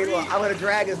drag queen. Well, I'm going to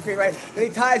drag his queen, right? And he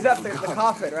ties up the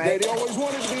coffin, right? Daddy always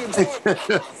wanted to be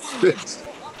important.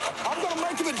 I'm going to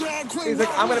make him a drag queen. He's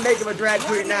like, I'm going to make him a drag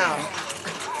queen now.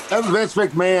 Vince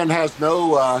McMahon has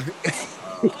no. How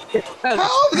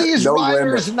have these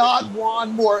writers not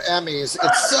won more Emmys?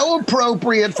 It's so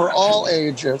appropriate for all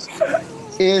ages.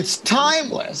 It's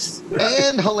timeless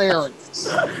and hilarious.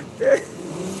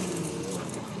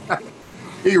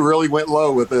 He really went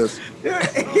low with this. Dude,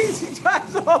 he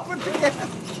tries to open the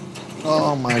end.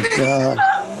 Oh my God.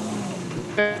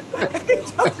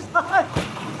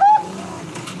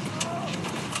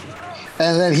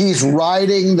 And then he's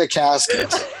riding the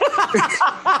casket.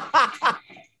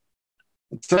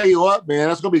 Tell you what, man,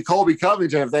 that's going to be Colby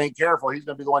Covington if they ain't careful. He's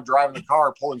going to be the one driving the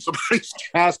car, pulling somebody's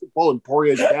casket, pulling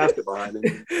Poirier's casket behind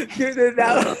him.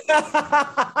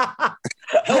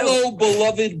 Hello,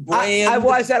 beloved brand. I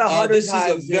watched that 100 times.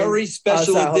 times. This is a very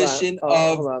special edition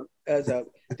of. Hold on.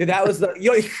 Dude, that was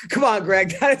come on,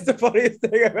 Greg. That is the funniest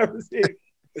thing I've ever seen.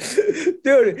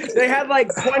 Dude, they had like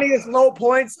 20th low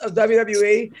points of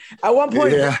WWE. At one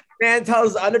point, man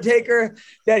tells Undertaker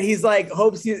that he's like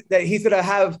hopes that he's gonna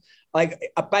have like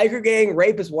a biker gang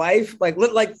rape his wife. Like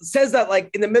says that like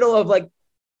in the middle of like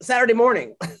Saturday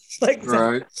morning.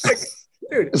 Dude,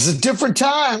 it's a different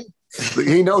time.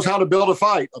 He knows how to build a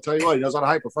fight. I'll tell you what, he knows how to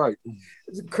hype a fight.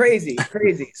 It's crazy.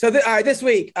 So all right, this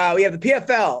week we have the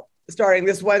PFL starting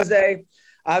this Wednesday.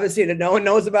 Obviously, no one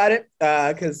knows about it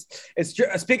because it's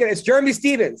Jeremy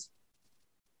Stevens.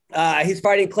 He's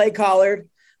fighting Clay Collard.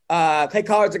 Clay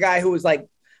Collard's a guy who was like,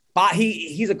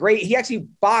 he actually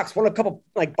boxed, won a couple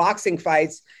like boxing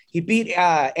fights. He beat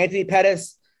Anthony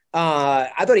Pettis.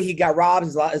 I thought he got robbed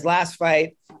his last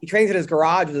fight. He trains in his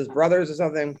garage with his brothers or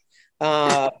something.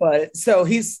 But so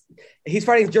he's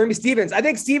fighting Jeremy Stevens. I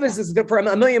think Stevens is good for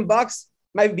 $1 million.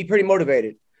 Might be pretty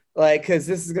motivated. Like, because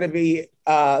this is going to be,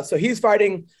 so he's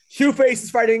fighting, Shoeface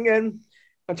is fighting again.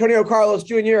 Antonio Carlos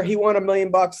Jr., he won $1 million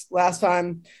last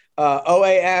time.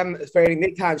 OAM is fighting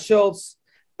Nathan Schultz.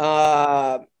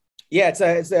 It's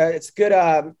good.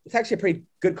 It's actually a pretty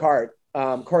good card.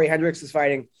 Corey Hendricks is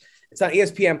fighting. It's on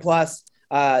ESPN Plus.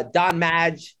 Don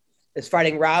Madge is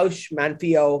fighting Roush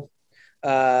Manfio.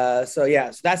 So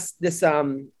that's this,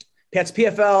 that's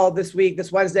PFL this week, this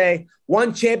Wednesday.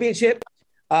 One championship.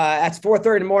 That's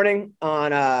 4:30 in the morning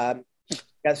on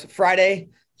that's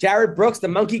Friday. Jared Brooks, the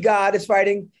Monkey God, is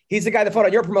fighting. He's the guy that fought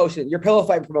on your promotion, your pillow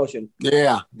fight promotion.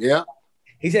 Yeah.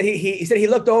 He said he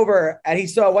looked over and he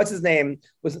saw what's his name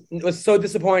was so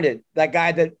disappointed. That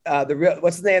guy that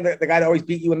what's his name? The guy that always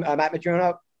beat you and Matt Mitrione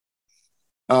up.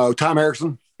 Oh, Tom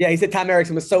Erickson. Yeah, he said Tom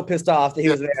Erickson was so pissed off that he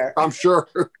was there. I'm sure.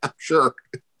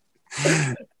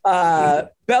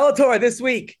 Bellator this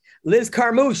week. Liz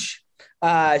Carmouche.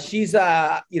 She's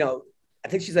I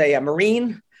think she's a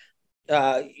Marine,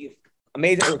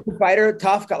 amazing fighter,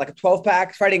 tough, got like a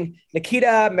 12-pack, fighting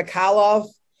Nikita Mikhailov.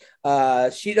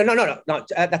 That's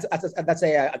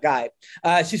a guy.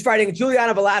 She's fighting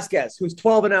Juliana Velasquez, who's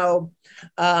 12-0.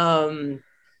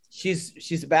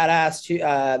 She's a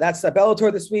badass. That's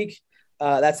Bellator this week.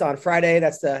 That's on Friday.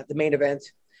 That's the main event.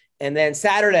 And then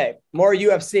Saturday, more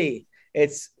UFC.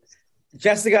 It's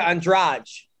Jessica Andrade.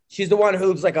 She's the one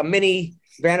who's like a mini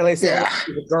Vanderlei Silva.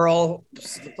 She's a girl,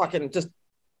 fucking just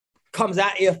comes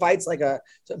at you, fights like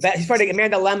she's fighting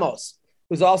Amanda Lemos,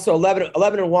 who's also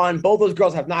 11-1. Both those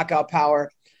girls have knockout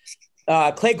power.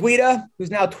 Clay Guida,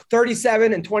 who's now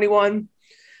 37-21.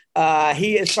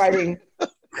 He is fighting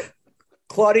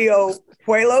Claudio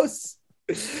Puelos,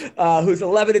 who's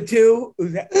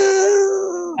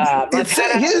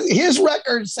 11-2. His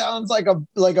record sounds like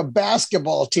a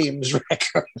basketball team's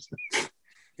record.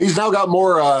 He's now got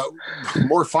more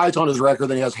fights on his record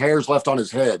than he has hairs left on his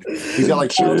head. He's got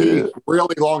like 50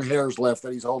 really long hairs left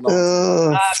that he's holding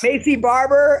on. Macy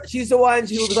Barber, she's the one.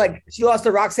 She lost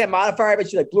to Roxanne Modifier, but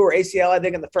she like blew her ACL, I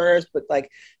think, in the first. But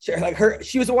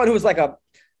she was the one who was like a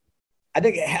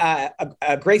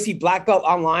Gracie black belt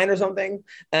online or something,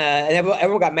 and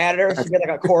everyone got mad at her. She made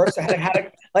like a course how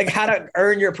to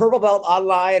earn your purple belt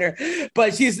online.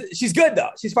 But she's good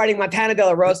though. She's fighting Montana De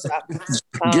La Rosa.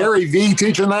 Gary V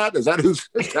teaching that? Is that who's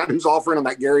offering him,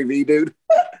 that Gary V dude?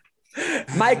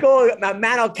 Michael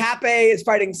Mano Cape is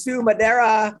fighting Sue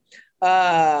Madera.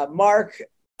 Mark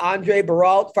Andre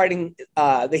Baralt fighting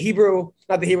the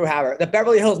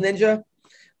Beverly Hills Ninja.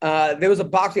 There was a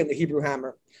boxing at the Hebrew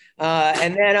Hammer.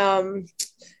 And then,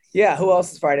 who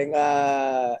else is fighting?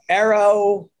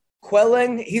 Arrow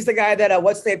Quelling. He's the guy that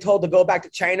what's they told to go back to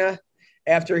China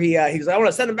after he's like, I want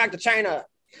to send him back to China,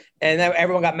 and then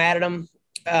everyone got mad at him.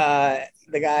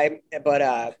 The guy,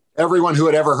 but everyone who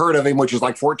had ever heard of him, which is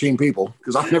like 14 people,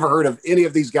 because I've never heard of any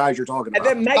of these guys you're talking about.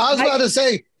 I was about to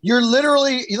say, you're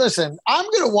literally, listen, I'm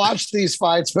going to watch these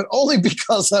fights, but only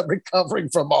because I'm recovering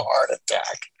from a heart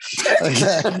attack.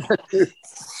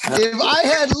 If I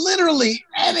had literally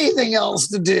anything else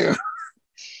to do,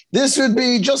 this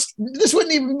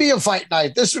wouldn't even be a fight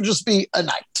night. This would just be a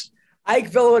night. Ike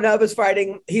Villanova's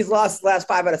fighting. He's lost the last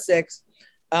 5 out of 6.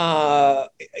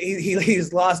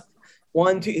 He's lost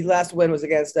 1, 2. His last win was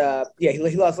against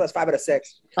he lost the last 5 out of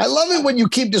 6. I love it when you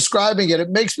keep describing it. It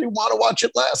makes me want to watch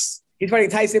it less. He's fighting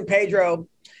Tyson Pedro.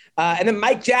 And then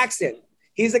Mike Jackson.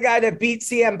 He's the guy that beat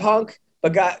CM Punk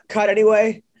but got cut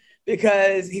anyway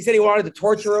because he said he wanted to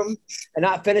torture him and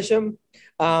not finish him.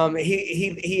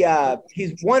 He's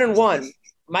 1-1.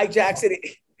 Mike Jackson.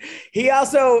 He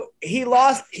lost.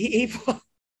 He fought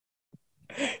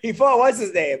what's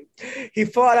his name? He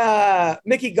fought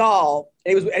Mickey Gall.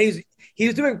 And he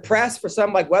was doing press for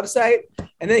some like website,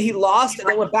 and then he lost and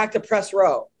then went back to press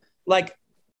row. Like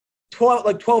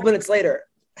 12 minutes later.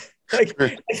 Like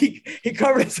he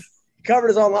covered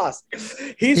his own loss.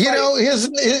 He's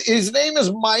his name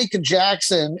is Mike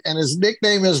Jackson and his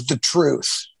nickname is The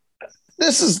Truth.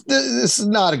 This is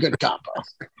not a good combo.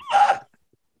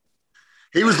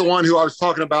 He was the one who I was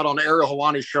talking about on Ariel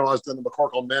Hawani's show. I was doing the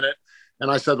McCorkle Minute. And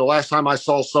I said the last time I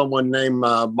saw someone named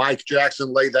Mike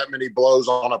Jackson lay that many blows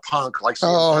on a punk like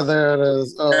there it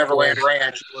is. Neverland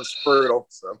Ranch, it was brutal.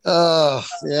 So.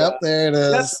 There it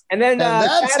is. And then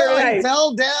that's Saturday how he night,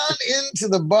 fell down into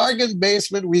the bargain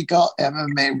basement we call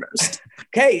MMA roast.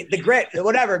 Okay, the grit,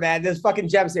 whatever, man. There's fucking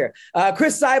gems here.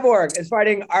 Chris Cyborg is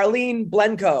fighting Arlene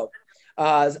Blenko.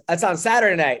 That's on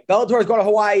Saturday night. Bellator is going to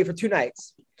Hawaii for 2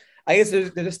 nights. I guess they're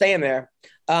just staying there.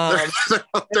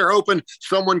 They're hoping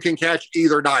someone can catch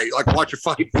either night, like watch a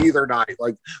fight either night.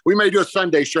 Like we may do a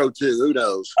Sunday show too. Who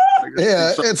knows?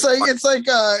 Yeah, it's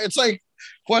like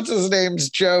what's his name's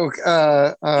joke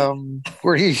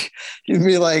where he'd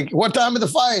be like, "What time are the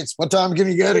fights? What time can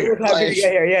you get here?"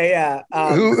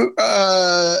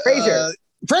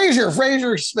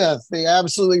 Frazier Smith, the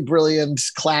absolutely brilliant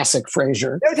classic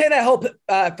Frazier. Did I ever tell you that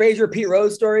whole Frazier Pete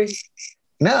Rose story?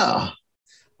 No.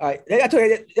 All right, I told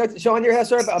you, Sean, your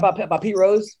story about Pete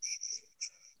Rose,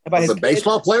 about his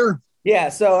baseball player. Yeah.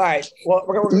 So, all right. Well,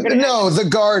 we're gonna the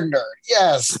gardener.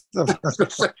 Yes. I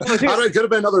don't know, it could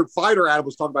have been another fighter Adam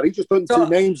was talking about. He's just putting 2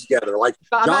 names together. Like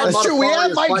that's true. We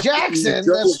have Mike Jackson.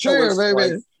 That's true,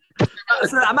 baby.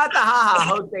 So I'm at the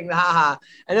haha hosting the haha,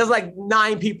 and there's like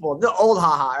 9 people, the old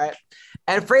haha, right?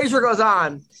 And Frazier goes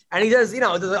on, and he does,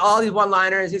 there's all these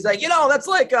one-liners. He's like, that's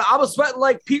like I was sweating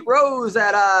like Pete Rose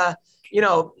at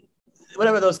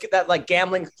whatever that like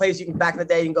gambling place you can back in the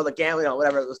day, you can go to gambling,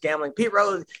 whatever it was gambling. Pete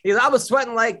Rose, I was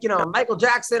sweating like, Michael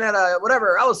Jackson at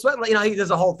whatever. I was sweating like, he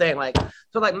does a whole thing like,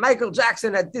 so like Michael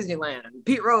Jackson at Disneyland and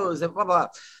Pete Rose and blah, blah.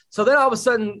 So then all of a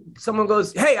sudden someone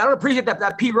goes, "Hey, I don't appreciate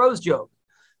that Pete Rose joke."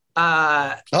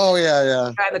 Yeah.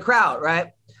 In the crowd,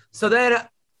 right? So then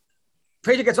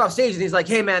Frazier gets off stage and he's like,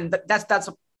 "Hey man,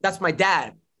 that's my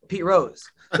dad, Pete Rose."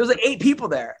 There's like 8 people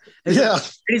there. And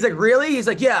he's like, "Really?" He's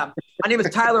like, "Yeah, my name is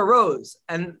Tyler Rose,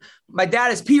 and my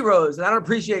dad is Pete Rose, and I don't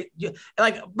appreciate you." And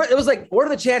like, but it was like, what are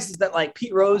the chances that like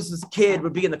Pete Rose's kid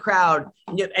would be in the crowd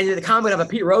and the comment of a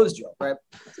Pete Rose joke, right?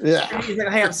 Yeah. And he's like,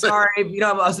 "Hey, I'm sorry."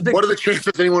 I was a big. What are the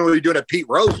chances anyone would be doing a Pete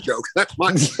Rose joke? That's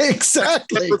my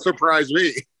exactly. That would surprise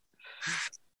me.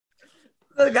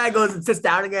 The guy goes and sits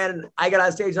down again, and I got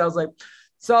on stage. And I was like,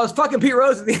 "So I was fucking Pete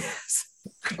Rose in the ass."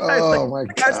 Oh my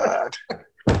god.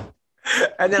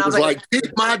 And then I was like,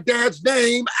 "Keep my dad's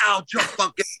name out your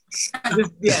fucking."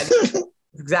 Yeah,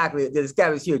 exactly. This guy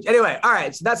was huge. Anyway, all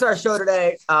right. So that's our show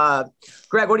today.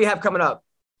 Greg, what do you have coming up?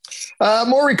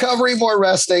 More recovery, more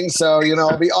resting. So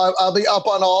I'll be up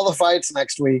on all the fights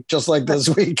next week, just like this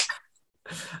week.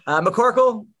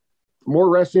 McCorkle. More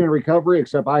resting and recovery,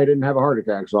 except I didn't have a heart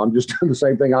attack, so I'm just doing the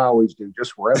same thing I always do,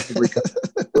 just rest and recover.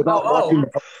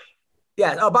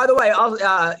 Yeah. Oh, by the way,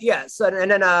 yes. And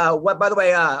then by the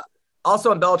way,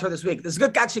 also in Bellator this week, this is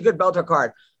actually a good Bellator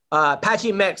card.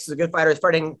 Patchy Mix is a good fighter. He's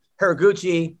fighting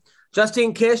Hiraguchi.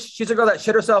 Justine Kish, she's a girl that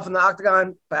shit herself in the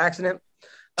octagon by accident.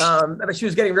 She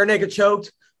was getting rear naked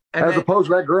choked. As opposed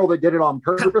to that girl that did it on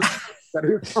purpose.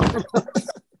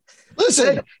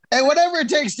 Listen, and whatever it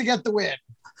takes to get the win.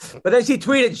 But then she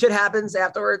tweeted, "Shit happens"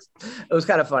 afterwards. It was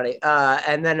kind of funny.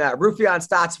 And then Rufion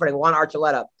Stotts fighting Juan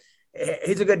Archuleta.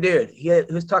 He's a good dude. He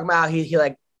was talking about he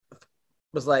like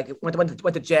was like went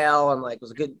to jail and like was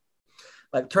a good,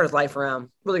 like turned his life around.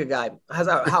 Really good guy. Has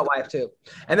a hot wife too.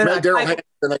 And then Daryl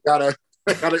and I got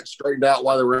it straightened out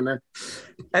while they were in there.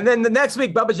 And then the next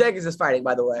week, Bubba Jenkins is fighting.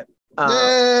 By the way,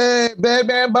 hey, bad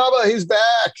man Bubba, he's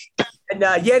back.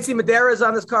 And Yancy Madera is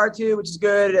on this card too, which is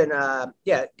good. And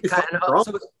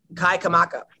Kai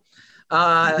Kamaka.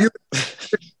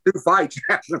 2 fights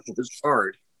after this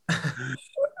card.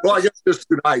 Well, I guess just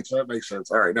 2 nights. So that makes sense.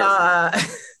 All right.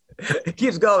 It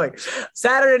keeps going.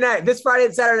 Saturday night, this Friday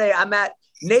and Saturday, I'm at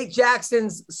Nate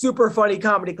Jackson's Super Funny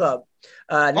Comedy Club.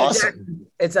 Awesome.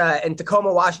 It's in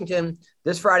Tacoma, Washington,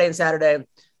 this Friday and Saturday.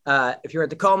 If you're in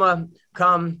Tacoma,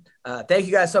 come. Thank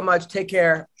you guys so much. Take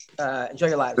care. Enjoy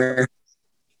your lives.